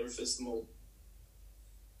yes, whatever fits the mold.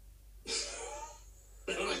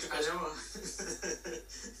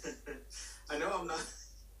 I know I'm not.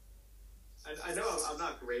 I know I'm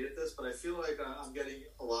not great at this, but I feel like I'm getting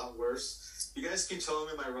a lot worse. You guys keep telling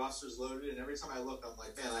me my roster's loaded, and every time I look, I'm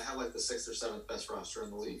like, man, I have like the 6th or 7th best roster in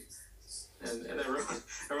the league. And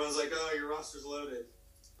everyone's like, oh, your roster's loaded.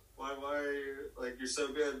 Why are you like you're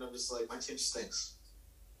so good? And I'm just like, my team stinks.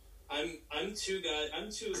 I'm too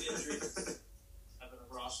injured. Having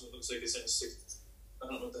a roster that looks like it's in a 6th. I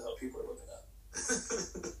don't know what the hell people are looking at.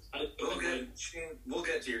 We'll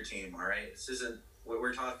get to your team, all right? This isn't.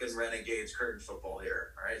 We're talking Renegades curtain football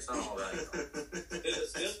here, all right? It's not all that.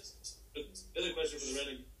 The other question for the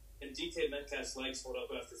Renegades: can DK Metcalf's legs hold up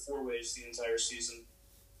after 4 waves the entire season?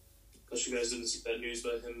 Unless you guys didn't see that news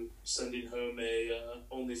about him sending home a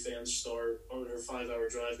OnlyFans star on her 5-hour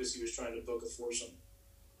drive because he was trying to book a foursome.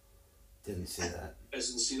 Didn't see that. You guys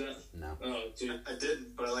didn't see that? No. Oh, dude. I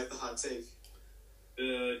didn't, but I like the hot take.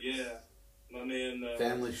 Yeah. My man.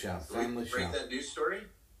 Family show. Break that news story?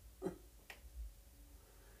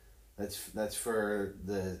 That's for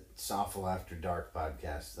the Soffle After Dark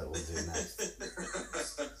podcast that we'll do next.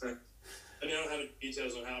 I mean, I don't have any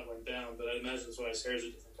details on how it went down, but I imagine that's why his hair is a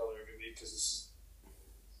different color every week because it's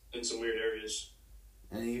in some weird areas.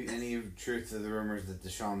 Any truth to the rumors that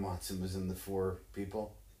Deshaun Watson was in the 4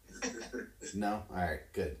 people? No? All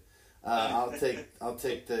right, good. I'll take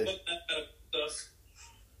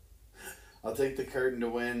the curtain to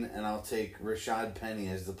win, and I'll take Rashad Penny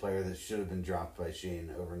as the player that should have been dropped by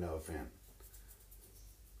Shane over Noah Fant.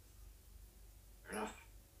 Fair enough.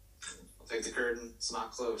 I'll take the curtain. It's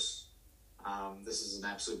not close. This is an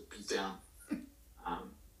absolute beatdown.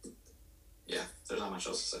 Yeah, there's not much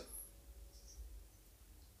else to say.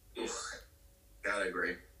 Yeah. Gotta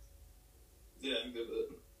agree. Yeah, I'm good with it.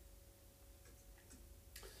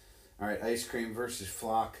 All right, Ice Cream versus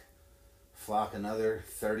Flock. Flock, another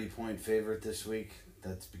 30-point favorite this week.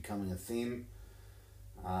 That's becoming a theme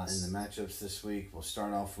in the matchups this week. We'll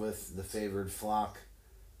start off with the favored Flock.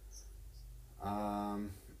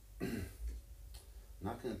 I'm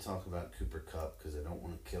not going to talk about Cooper Kupp because I don't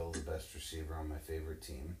want to kill the best receiver on my favorite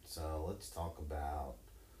team. So let's talk about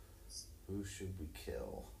who should we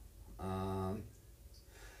kill.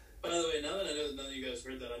 By the way, now that I know that none of you guys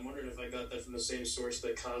heard that, I'm wondering if I got that from the same source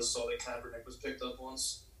that Kaz saw that Kaepernick was picked up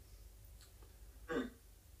once.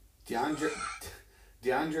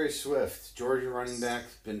 DeAndre Swift, Georgia running back,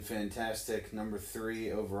 been fantastic. Number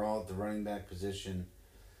 3 overall at the running back position.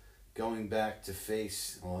 Going back to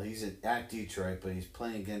face, well, he's at Detroit, but he's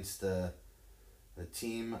playing against the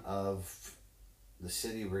team of the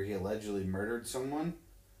city where he allegedly murdered someone.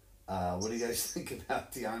 What do you guys think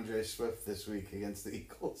about DeAndre Swift this week against the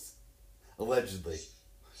Eagles? Allegedly.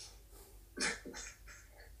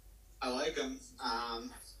 I like him.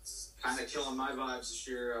 Kind of killing my vibes this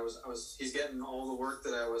year. He's getting all the work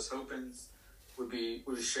that I was hoping would be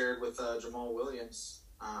shared with Jamal Williams,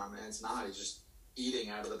 and it's not. He's just eating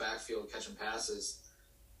out of the backfield, catching passes.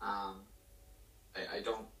 I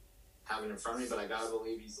don't have it in front of me, but I gotta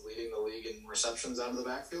believe he's leading the league in receptions out of the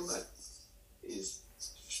backfield. I just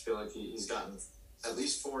feel like he's gotten at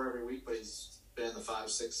least 4 every week, but he's been in the 5,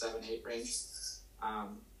 6, 7, 8 range.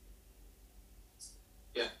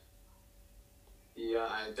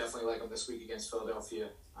 I definitely like him this week against Philadelphia.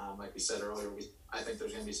 Like we said earlier, I think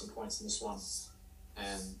there's going to be some points in this one.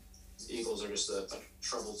 And the Eagles are just a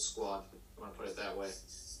troubled squad, if you want to put it that way.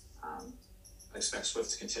 I expect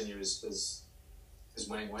Swift to continue his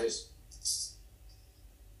winning ways.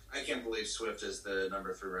 I can't believe Swift is the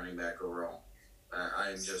number 3 running back overall.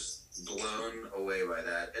 I'm just blown away by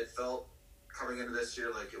that. It felt coming into this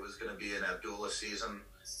year like it was going to be an Abdullah season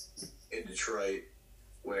in Detroit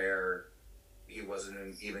where he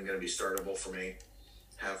wasn't even going to be startable for me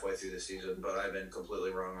halfway through the season, but I've been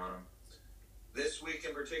completely wrong on him. This week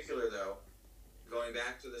in particular, though, going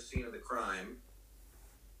back to the scene of the crime,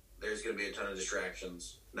 there's going to be a ton of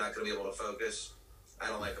distractions. Not going to be able to focus. I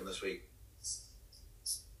don't like him this week.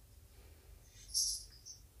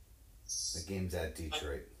 The game's at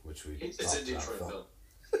Detroit, which we It's talked in Detroit, about. Phil.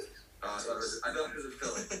 I thought it was in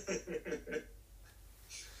Philly.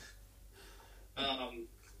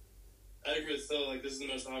 I agree with Phil. Like, this is the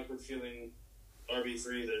most awkward feeling RB3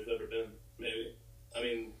 there's ever been, maybe. I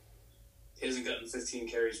mean, he hasn't gotten 15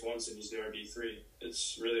 carries once and he's the RB3.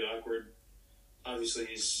 It's really awkward. Obviously,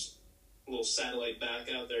 he's a little satellite back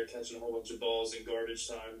out there catching a whole bunch of balls in garbage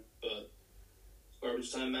time, but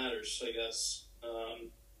garbage time matters, I guess.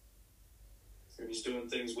 Or he's doing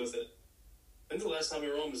things with it. I think the last time we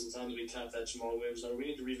were on was the time that we capped that Jamal Williams. Now we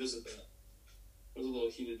need to revisit that. It was a little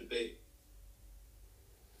heated debate.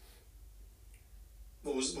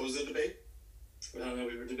 What was the debate? I don't know.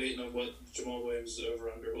 We were debating on what Jamal Williams'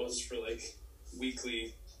 over-under was for, like,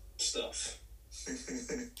 weekly stuff.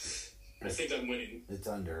 I think I'm winning. It's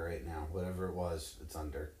under right now. Whatever it was, it's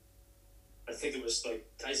under. I think it was, like,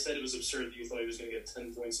 I said it was absurd that you thought he was going to get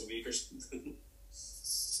 10 points a week or something.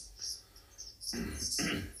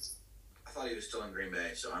 I thought he was still in Green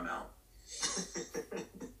Bay, so I'm out.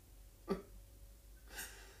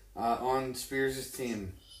 On Spears'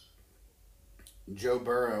 team, Joe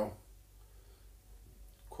Burrow,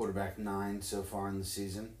 quarterback 9 so far in the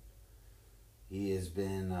season. He has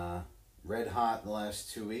been red hot the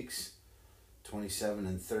last 2 weeks, 27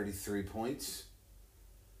 and 33 points.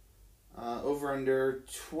 Over under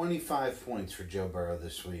 25 points for Joe Burrow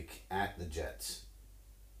this week at the Jets.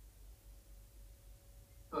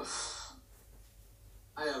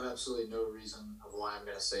 I have absolutely no reason of why I'm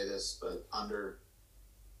going to say this, but under.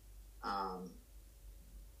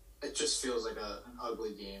 It just feels like an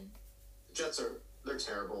ugly game. The Jets they're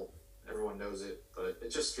terrible. Everyone knows it, but it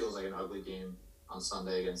just feels like an ugly game on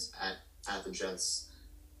Sunday at the Jets.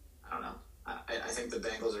 I don't know. I think the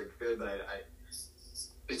Bengals are good, but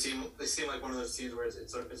they seem like one of those teams where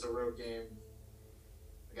it's a road game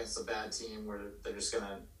against a bad team where they're just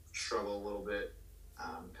gonna struggle a little bit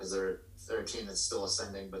because they're a team that's still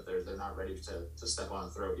ascending, but they're not ready to step on a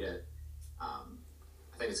throat yet. I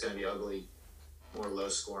think it's going to be ugly, more low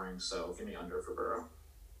scoring, so give me under for Burrow.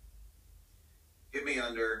 Give me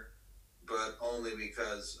under, but only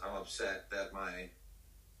because I'm upset that my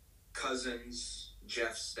cousin's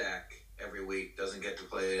Jeff Stack every week doesn't get to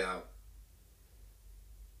play it out.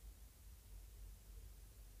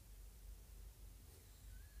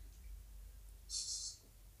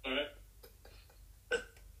 All right.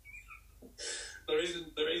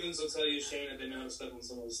 The Ravens will tell you, Shane, that they know how to step on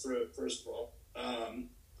someone's throat, first of all.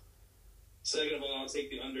 Second of all, I'll take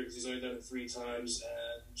the under because he's only done it 3 times,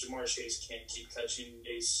 and Jamar Chase can't keep catching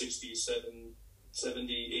a 67,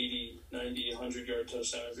 70, 80, 90, 100-yard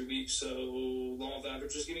touchdown every week, so law of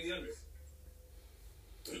averages, give me the under.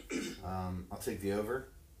 I'll take the over,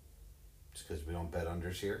 just because we don't bet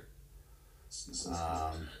unders here.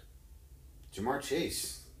 Jamar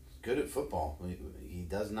Chase, good at football. He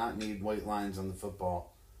does not need white lines on the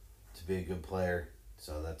football to be a good player,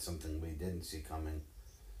 so that's something we didn't see coming.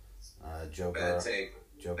 Joe Burrow. Bad take.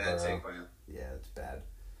 Joe Bad Burrow. take, man. Yeah, it's bad.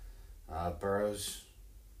 Burrow's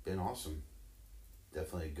been awesome.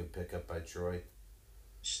 Definitely a good pickup by Troy.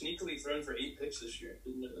 Sneakily thrown for 8 picks this year.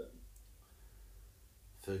 Didn't know that.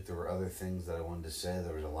 I feel like there were other things that I wanted to say.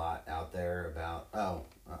 There was a lot out there about...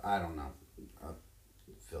 I don't know. I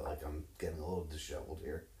feel like I'm getting a little disheveled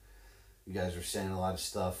here. You guys were saying a lot of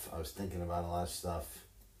stuff. I was thinking about a lot of stuff.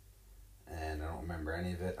 And I don't remember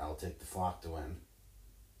any of it. I'll take the Flock to win.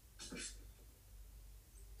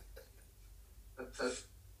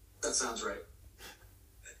 That sounds right.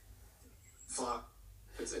 Flock,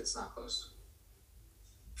 it's not close.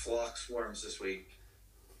 Flock swarms this week.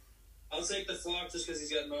 I'll take the Flock just because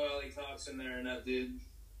he's got Mo Alley Cox in there, and that dude,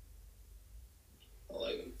 I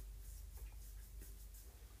like him.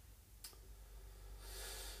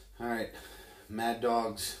 All right. Mad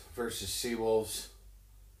Dogs versus Seawolves.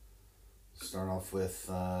 Start off with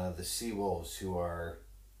the Seawolves, who are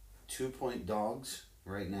 2-point dogs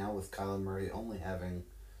right now, with Kyler Murray only having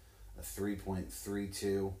a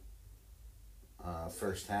 3.32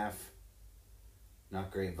 first half.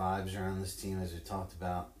 Not great vibes around this team, as we talked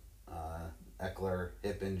about. Eckler,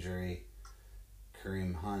 hip injury.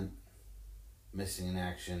 Kareem Hunt, missing in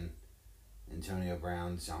action. Antonio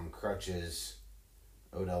Brown's on crutches.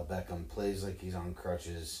 Odell Beckham plays like he's on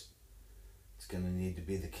crutches. It's going to need to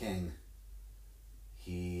be the king.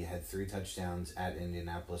 He had 3 touchdowns at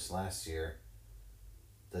Indianapolis last year.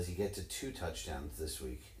 Does he get to 2 touchdowns this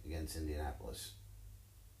week against Indianapolis?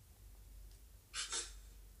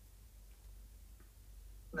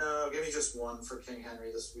 No, give me just 1 for King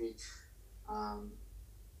Henry this week. I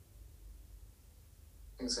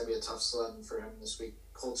think it's going to be a tough sledding for him this week.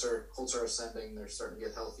 Colts are ascending. They're starting to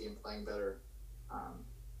get healthy and playing better.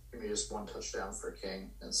 Give me just 1 touchdown for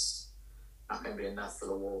King. It's not going to be enough for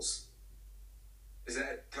the Wolves. Is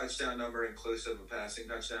that touchdown number inclusive of passing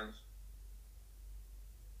touchdowns?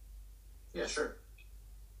 Yeah, sure.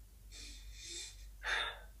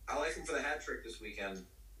 I like him for the hat trick this weekend.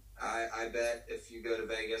 I bet if you go to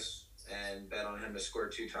Vegas and bet on him to score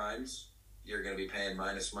 2 times, you're going to be paying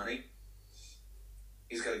minus money.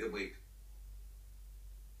 He's got a good week.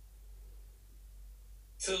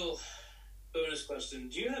 Phil, bonus question.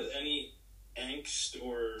 Do you have any angst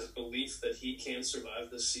or belief that he can survive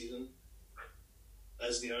this season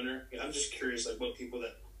as the owner? I'm just curious, like, what people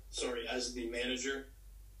that, as the manager.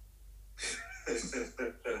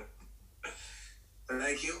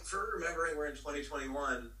 Thank you for remembering we're in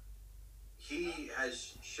 2021. He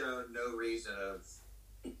has shown no reason of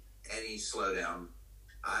any slowdown.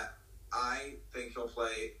 I think he'll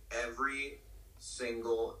play every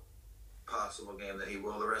single possible game that he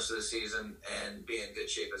will the rest of the season and be in good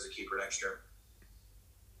shape as a keeper next year.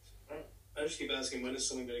 I just keep asking, when is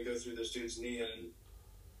someone going to go through this dude's knee and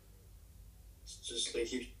just they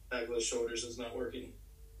keep tackling his shoulders and it's not working?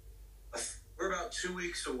 We're about 2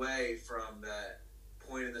 weeks away from that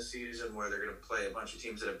point in the season where they're going to play a bunch of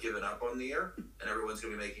teams that have given up on the year, and everyone's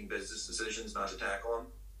going to be making business decisions not to tackle him.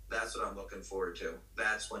 That's what I'm looking forward to.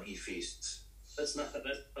 That's when he feasts. That's not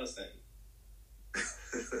a thing.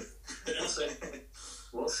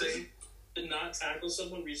 We'll see. To not tackle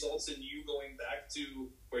someone results in you going back to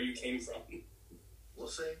where you came from. We'll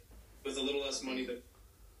see. With a little less money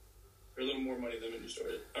or a little more money than when you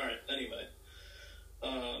started. All right. Anyway,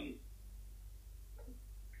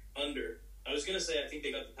 under. I was gonna say I think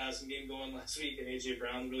they got the passing game going last week, and AJ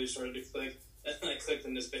Brown really started to click. And I clicked,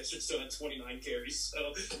 and this picture still had 29 carries. So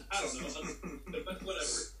I don't know. But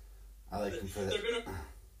whatever. I like him for that. They're gonna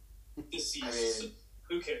deceive. I mean,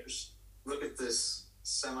 who cares? Look at this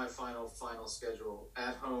semifinal final schedule.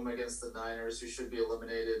 At home against the Niners, who should be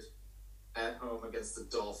eliminated. At home against the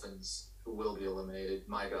Dolphins, who will be eliminated.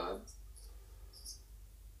 My God.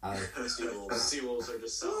 The Seawolves are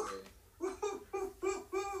just celebrating.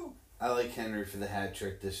 I like Henry for the hat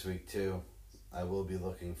trick this week too. I will be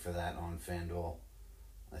looking for that on FanDuel.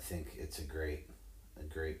 I think it's a great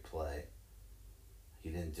play. He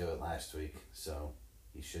didn't do it last week, so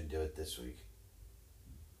he should do it this week.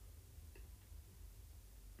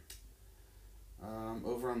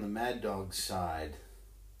 Over on the Mad Dog side,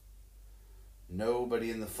 nobody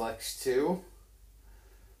in the flex 2.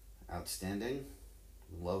 Outstanding.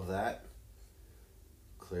 Love that.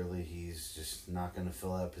 Clearly, he's just not going to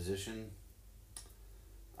fill that position.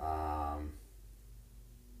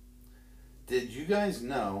 Did you guys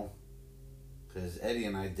know, because Eddie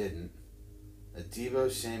and I didn't, that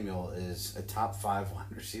Deebo Samuel is a top 5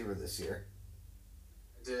 wide receiver this year?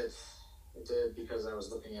 I did because I was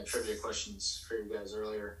looking at trivia questions for you guys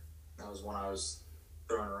earlier. That was one I was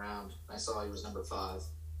throwing around. I saw he was number 5.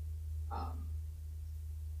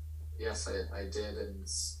 Yes, I did, and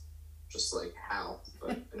it's just like how.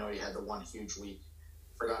 But I know he had the one huge week.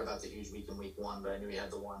 Forgot about the huge week in week 1, but I knew he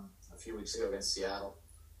had the one a few weeks ago against Seattle.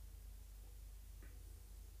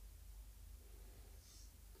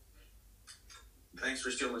 Thanks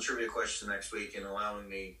for stealing the trivia question next week and allowing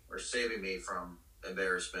me, or saving me from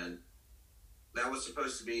embarrassment. That was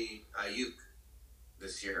supposed to be Ayuk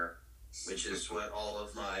this year, which is what all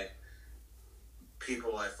of my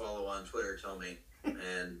people I follow on Twitter tell me.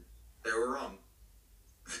 And they were wrong.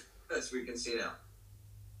 As we can see now.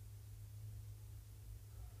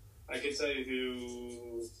 I can tell you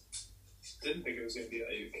who didn't think it was going to be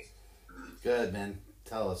Ayuk. Good, man.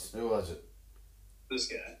 Tell us. Who was it? This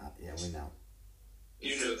guy. Yeah, we know.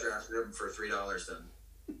 You should have drafted him for $3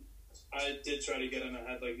 then. I did try to get him.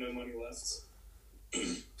 I had no money left.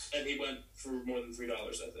 And he went for more than $3,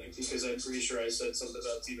 I think, because I'm pretty sure I said something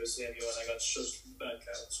about Deebo Samuel and I got shushed from the back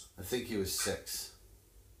couch. I think he was 6.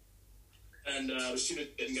 And I was shooting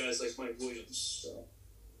getting guys like Mike Williams. So.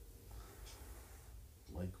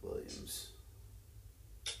 Mike Williams.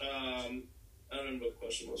 I don't remember what the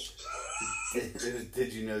question was.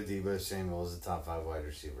 Did you know Deebo Samuel is a top 5 wide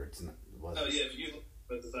receiver? It wasn't. Oh, yeah,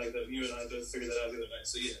 but the fact that you and I both figured that out the other night,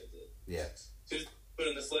 so yeah, I did. Yeah. Who's put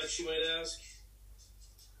in the flex, you might ask?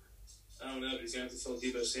 I don't know, but he's going to have to fill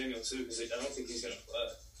Deebo Samuel, too, because I don't think he's going to play.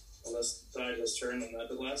 Unless the tide has turned on that.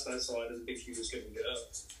 But last I saw, I didn't think he was going to go.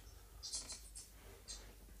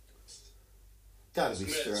 Gotta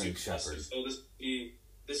be Sterling Shepard. So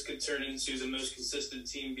this could turn into the most consistent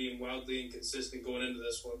team being wildly inconsistent going into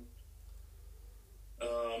this one.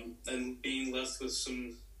 And being left with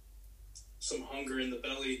some hunger in the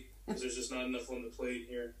belly, because there's just not enough on the plate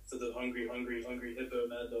here for the hungry hippo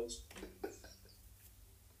Mad Dogs.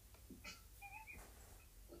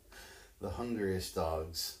 The hungriest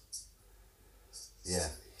dogs. Yeah,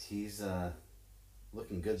 he's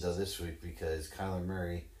looking good though this week because Kyler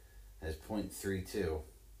Murray has .32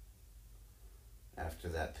 after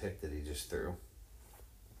that pick that he just threw.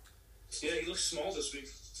 Yeah, he looks small this week.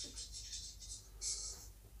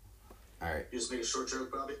 All right. You just make a short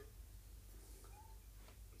joke, Bobby?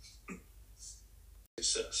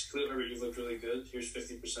 Success. Khalil Herbert, you looked really good. Here's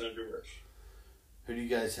 50% of your work. Who do you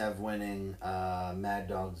guys have winning Mad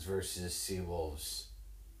Dogs versus Seawolves?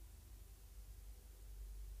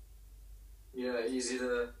 Yeah, easy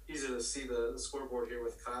to see the scoreboard here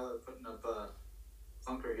with Kyler putting up a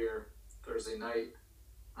thunker here Thursday night.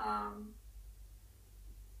 I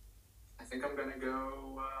think I'm gonna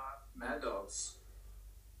go Mad Dogs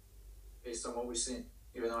based on what we've seen.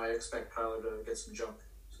 Even though I expect Kyler to get some junk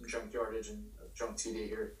yardage and a junk TD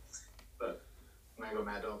here, but I'm gonna go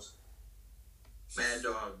Mad Dogs. Mad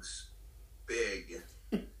Dogs, big.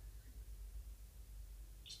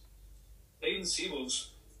 Taking the Seawolves.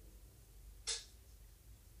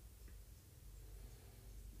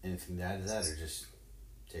 Anything to add to that, or just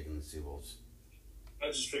taking the Seawolves? I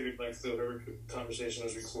just figured like the conversation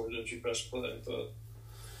was recorded that you pressed play, but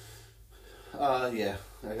Yeah,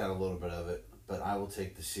 I got a little bit of it, but I will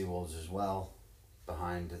take the Seawolves as well,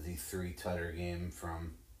 behind the 3-tutter game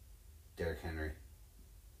from Derrick Henry.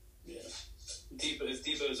 yeah. If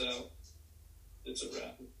Debo's out, it's a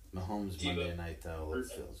wrap. Mahomes Debo. Monday night though, it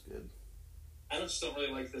feels good. I just don't really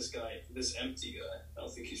like this guy, this empty guy. I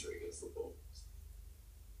don't think he's very good at football.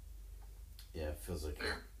 Yeah, it feels like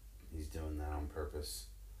he's doing that on purpose.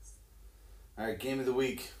 All right, game of the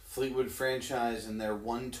week. Fleetwood franchise and their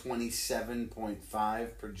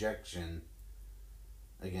 127.5 projection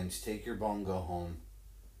against Take Your Ball and Go Home.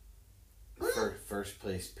 First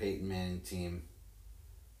place Peyton Manning team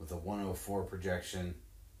with a 104 projection.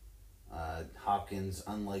 Hopkins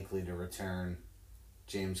unlikely to return.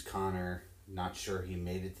 James Conner not sure he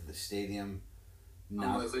made it to the stadium.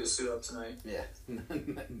 Unlikely to suit up tonight. Yeah,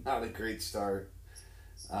 not a great start.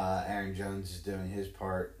 Aaron Jones is doing his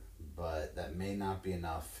part, but that may not be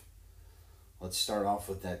enough. Let's start off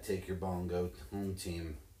with that Take Your Ball and Go Home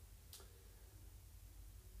team.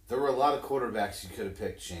 There were a lot of quarterbacks you could have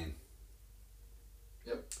picked, Shane.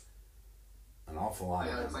 Yep. An awful lot I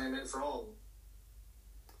of gotta them. claim it for all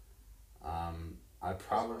of them. I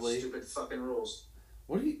probably... Stupid fucking rules.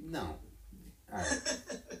 What do you... No. All right.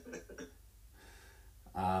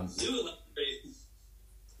 Do elaborate.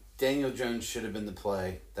 Daniel Jones should have been the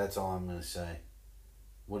play. That's all I'm going to say.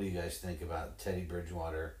 What do you guys think about Teddy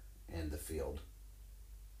Bridgewater and the field?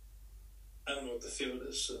 I don't know what the field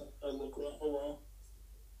is, so I'll look around a while.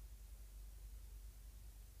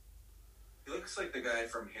 He looks like the guy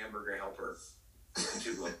from Hamburger Helper.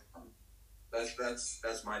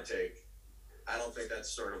 That's my take. I don't think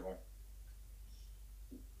that's startable.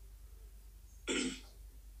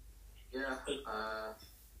 Yeah,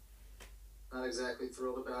 not exactly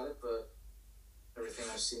thrilled about it, but everything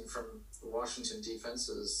I've seen from the Washington defense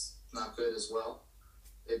is not good as well.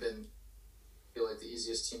 They've been, I feel like, the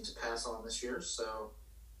easiest team to pass on this year, so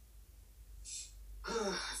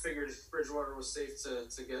I figured Bridgewater was safe to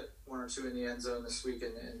get one or two in the end zone this week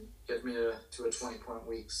and get me to a 20-point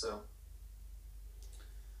week, so.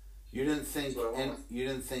 You didn't think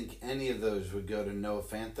any of those would go to Noah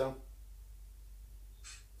Fant, though?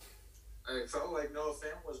 I felt like Noah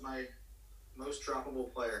Fant was my most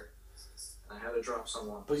droppable player. I had to drop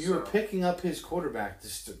someone. But you were picking up his quarterback to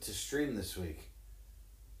stream this week.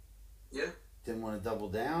 Yeah. Didn't want to double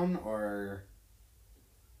down, or...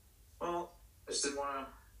 Well, I just didn't want to... I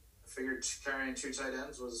figured carrying two tight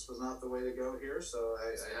ends was not the way to go here, so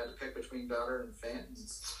I had to pick between Goddard and Fant. And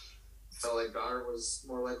felt like Goddard was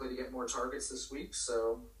more likely to get more targets this week,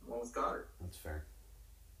 so I went with Goddard. That's fair.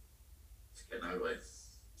 It's getting ugly.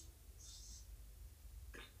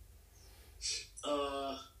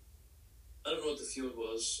 I don't know what the field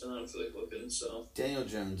was, and I don't feel like looking, so. Daniel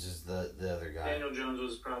Jones is the other guy. Daniel Jones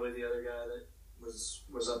was probably the other guy that was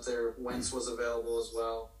up there. Wentz was available as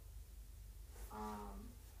well.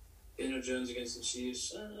 Daniel Jones against the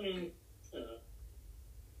Chiefs. I mean, I don't know.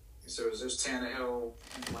 So there's Tannehill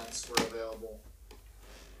and Wentz were available,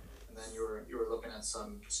 and then you were looking at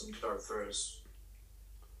some dart throws.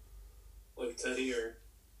 Like Teddy or.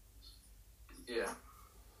 Yeah.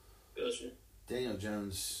 Gotcha. Daniel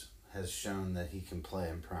Jones has shown that he can play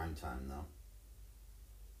in prime time, though.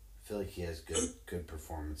 I feel like he has good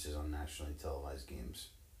performances on nationally televised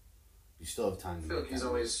games. You still have time to I feel make like he's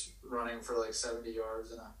always running for like 70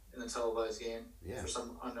 yards in a televised game Yeah. for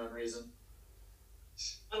some unknown reason.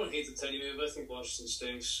 I don't hate the Teddy move. I think Washington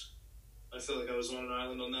stinks. I feel like I was on an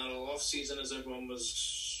island on that all off season as everyone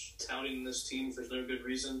was touting this team for no good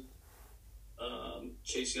reason.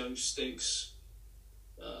 Chase Young stinks.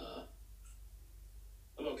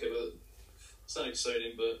 I'm okay with it. It's not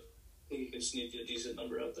exciting, but I think he can sneak a decent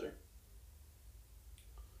number out there.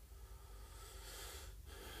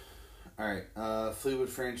 All right, Fleetwood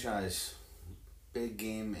franchise. Big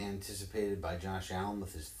game anticipated by Josh Allen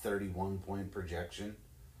with his 31-point projection.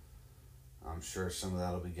 I'm sure some of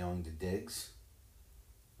that will be going to Diggs.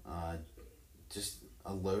 Just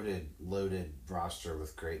a loaded roster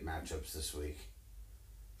with great matchups this week.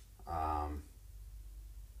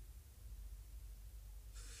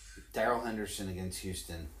 Darrell Henderson against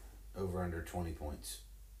Houston, over under 20 points.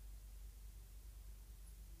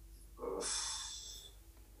 Ugh.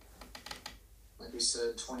 Like we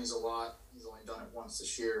said, 20's a lot. He's only done it once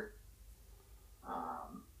this year.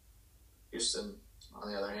 Houston, on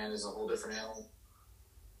the other hand, is a whole different animal.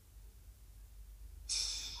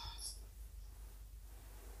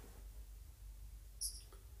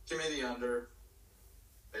 Give me the under.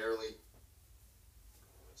 Barely.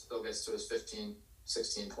 Still gets to his 15,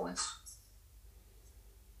 16 points.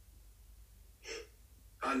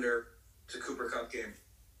 Under. It's a Cooper Cup game.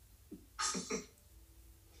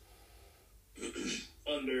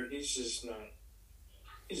 Under. He's just not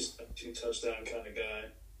a two-touchdown kind of guy.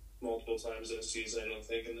 Multiple times in a season, I don't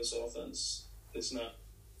think, in this offense. It's not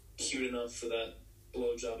cute enough for that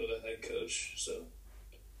blowjob of a head coach. So,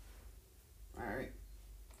 all right,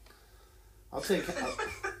 I'll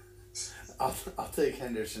take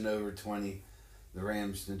Henderson over 20. The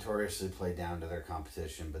Rams notoriously play down to their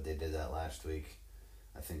competition, but they did that last week.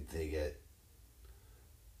 I think they get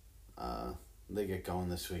going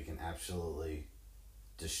this week and absolutely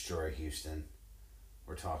destroy Houston.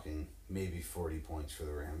 We're talking maybe 40 points for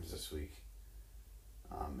the Rams this week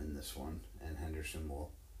in this one. And Henderson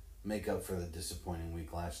will make up for the disappointing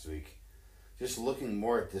week last week. Just looking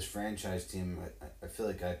more at this franchise team, I feel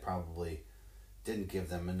like I probably didn't give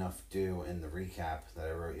them enough due in the recap that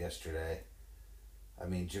I wrote yesterday. I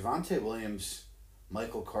mean, Javonte Williams,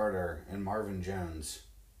 Michael Carter, and Marvin Jones,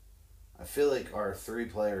 I feel like are three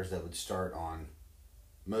players that would start on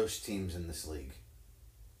most teams in this league.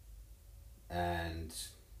 And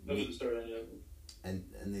these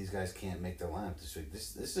guys can't make their lineup this week.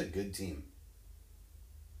 This is a good team.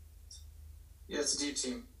 Yeah, it's a deep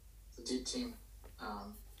team.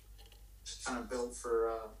 Kind of built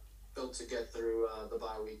to get through the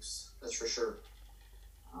bye weeks. That's for sure.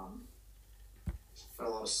 Got a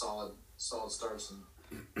lot of solid starts, and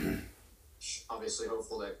obviously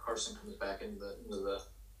hopeful that Carson comes back into the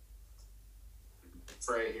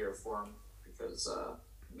fray here for him, because it'd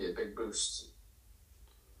be a big boost.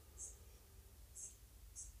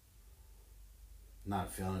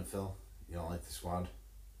 Not feeling it, Phil? You don't like the squad?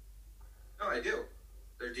 No, I do.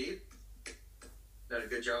 They're deep. Done a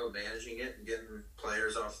good job of managing it and getting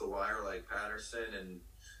players off the wire like Patterson and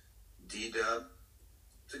D-Dub.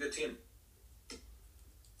 It's a good team.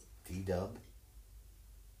 D-Dub?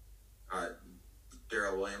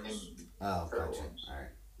 Darrell Williams. Oh, gotcha. All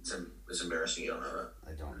right. It's embarrassing you don't know that.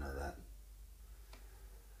 I don't know that.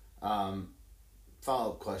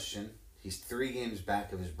 Follow-up question. He's 3 games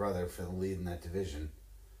back of his brother for the lead in that division.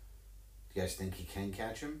 Do you guys think he can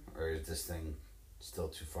catch him, or is this thing still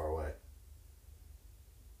too far away?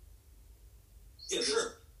 Yeah,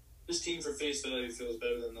 sure. This team for face value feels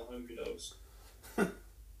better than the Hungry Dogs.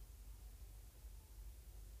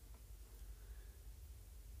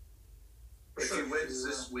 If he wins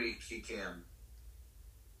this week, he can.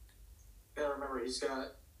 You gotta remember, he's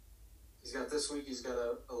got this week. He's got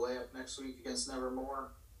a layup next week against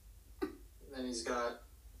Nevermore. And then he's got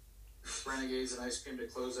Renegades and Ice Cream to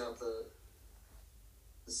close out the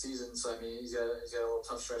season. So I mean, he's got a little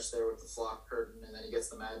tough stretch there with the Flock Curtain, and then he gets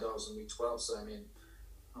the Mad Dogs in week 12. So I mean,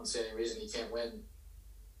 I don't see any reason he can't win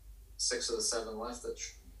 6 of the 7 left. That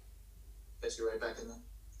gets you right back in the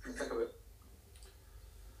thick of it.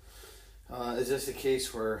 Is this a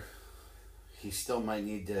case where he still might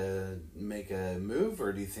need to make a move,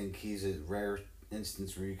 or do you think he's a rare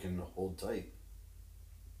instance where you can hold tight?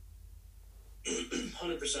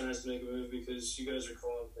 100% has to make a move, because you guys are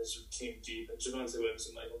calling this team deep, and Javonte Williams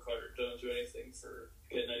and Michael Carter don't do anything for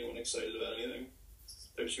getting anyone excited about anything.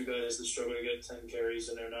 They're 2 guys that struggle to get 10 carries,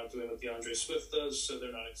 and they're not doing what DeAndre Swift does, so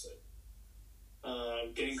they're not excited.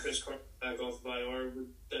 Getting Chris Carter back off of IR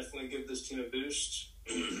would definitely give this team a boost.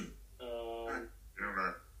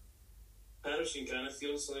 Patterson kind of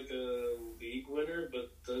feels like a league winner,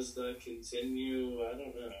 but does that continue? I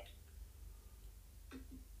don't know.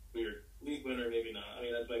 Weird. League winner, maybe not. I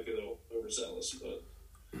mean, that might be a little overzealous, but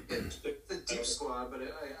It's a deep squad, but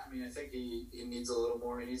I mean, I think he needs a little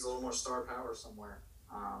more. He needs a little more star power somewhere.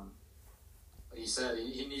 Like you said,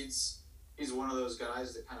 he's one of those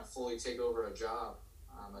guys that kind of fully take over a job.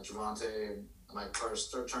 Javonte and Michael Carter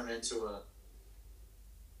start turning into a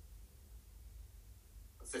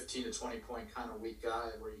 15 to 20 point kind of weak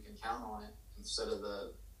guy where you can count on it instead of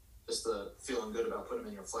the feeling good about putting him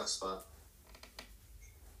in your flex spot.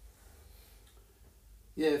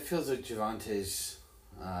 Yeah, it feels like Javonte's.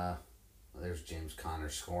 There's James Conner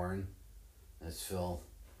scoring, as Phil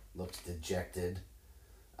looks dejected.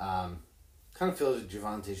 Kind of feels like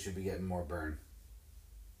Javonte should be getting more burn.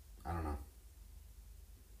 I don't know.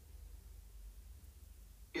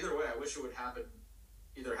 Either way, I wish it would happen.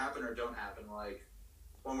 Either happen or don't happen. Like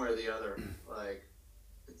one way or the other. Like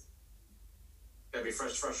it's gotta be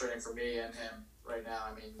frustrating for me and him right now.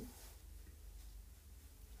 I mean,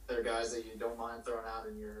 there are guys that you don't mind throwing out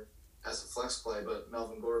in your as a flex play, but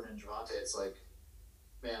Melvin Gordon and Javonte, it's like,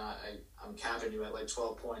 man, I'm capping you at like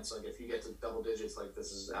 12 points. Like if you get to double digits, like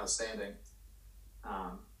this is outstanding.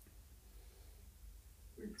 One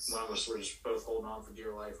of us were just both holding on for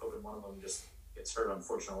dear life, hoping one of them just gets hurt,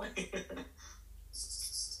 unfortunately.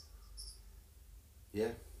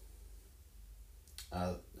 Yeah.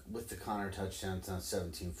 With the Connor touchdown, it's now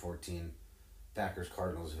 17-14. Packers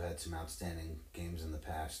Cardinals have had some outstanding games in the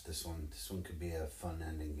past. This one could be a fun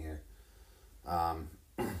ending here.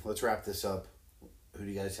 Let's wrap this up. Who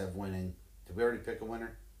do you guys have winning? Did we already pick a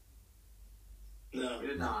winner? No, We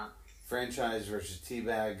did not. Franchise versus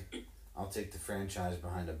Teabag. I'll take the franchise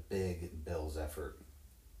behind a big Bills effort.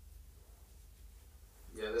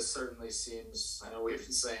 Yeah, this certainly seems, I know we've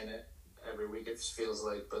been saying it every week, it feels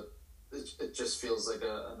like, but it just feels like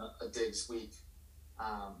a Diggs week,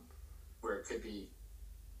 where it could be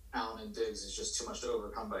Allen and Diggs is just too much to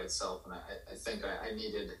overcome by itself. And I think I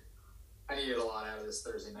needed a lot out of this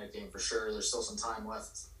Thursday night game for sure. There's still some time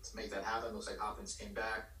left to make that happen. Looks like Hopkins came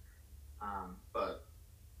back. But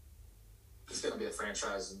it's going to be a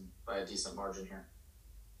franchise and by a decent margin here.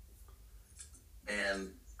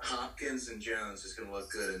 And Hopkins and Jones is going to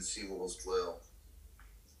look good in Seawolves blue.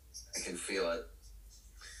 I can feel it.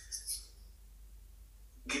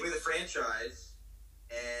 Give me the franchise,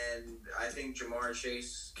 and I think Jamar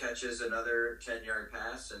Chase catches another 10-yard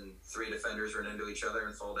pass, and 3 defenders run into each other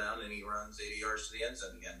and fall down, and he runs 80 yards to the end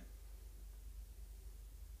zone again.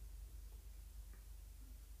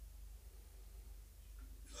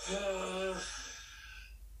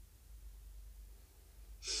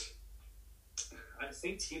 I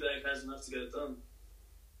think Teabag has enough to get it done.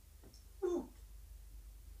 Ooh.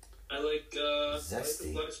 I like the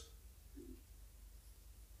Zesty. flex.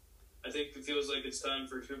 I think it feels like it's time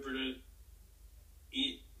for Cooper to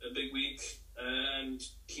eat a big week, and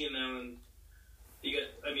Keenan Allen. I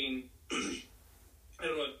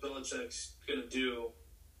don't know what Belichick's gonna do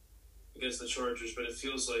against the Chargers, but it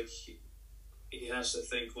feels like he has to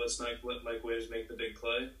think, let's not let Mike Williams make the big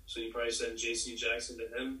play. So you probably send J.C. Jackson to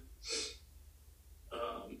him.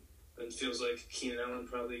 And it feels like Keenan Allen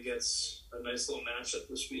probably gets a nice little matchup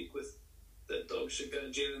this week with that dog shit guy,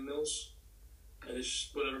 Jalen Mills, and it's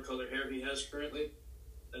whatever color hair he has currently.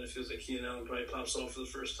 And it feels like Keenan Allen probably pops off for the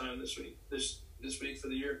first time this week for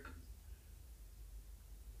the year.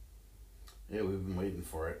 Yeah, we've been waiting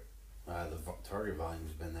for it. The target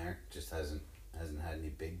volume's been there, just hasn't had any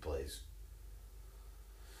big plays.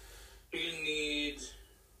 You're gonna need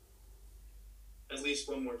at least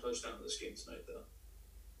one more touchdown in this game tonight, though.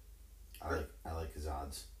 I like his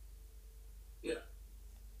odds. Yeah.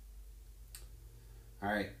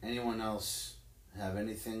 All right. Anyone else have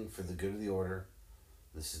anything for the good of the order?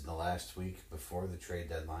 This is the last week before the trade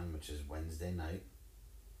deadline, which is Wednesday night.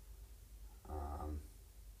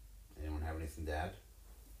 Anyone have anything to add?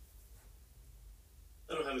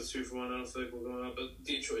 I don't have a 2-for-1. I don't feel like we're going up, but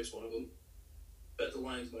Detroit's one of them. Bet the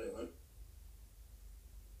Lions money line.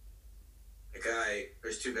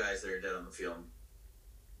 There's 2 guys that are dead on the field.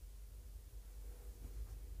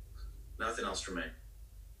 Nothing else for me.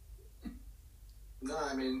 No,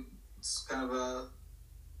 I mean, it's kind of a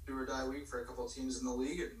do or die week for a couple of teams in the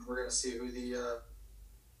league, and we're going to see who the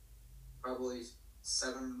probably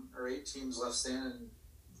 7 or 8 teams left standing.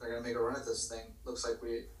 They're going to make a run at this thing. Looks like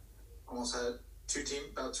we almost had two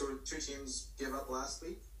teams give up last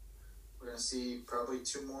week. We're going to see probably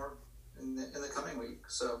 2 more in the coming week.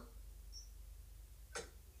 So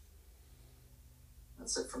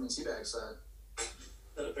that's it from the Teabag side.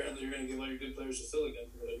 And apparently you're going to give all your good players to Phil again,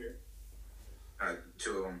 from what I hear.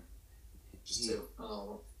 2 of them. Just 2.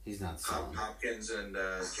 Oh, He's not selling. Hopkins and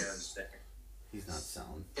Jones. He's not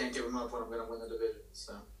selling. can't give them up when I'm going to win the division.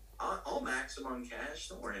 So I'll max them on cash.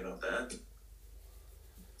 Don't worry about that.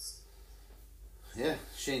 Yeah.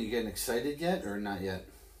 Shane, you getting excited yet or not yet?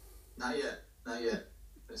 not yet. I'm going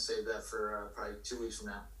to save that for probably 2 weeks from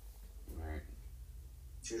now. All right.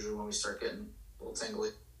 It's usually when we start getting a little tingly.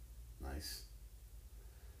 Nice.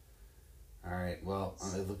 All right. Well,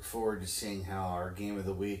 I look forward to seeing how our game of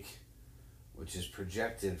the week, which is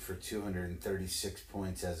projected for 236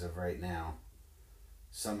 points as of right now,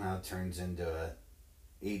 somehow turns into a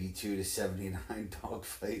 82-79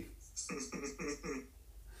 dogfight.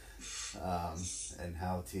 And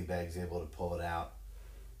how Teabag's able to pull it out.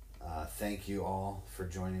 Thank you all for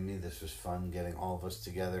joining me. This was fun getting all of us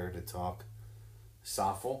together to talk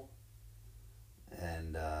Soffle.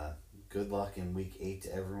 And good luck in week 8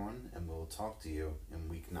 to everyone, and we'll talk to you in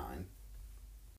week 9.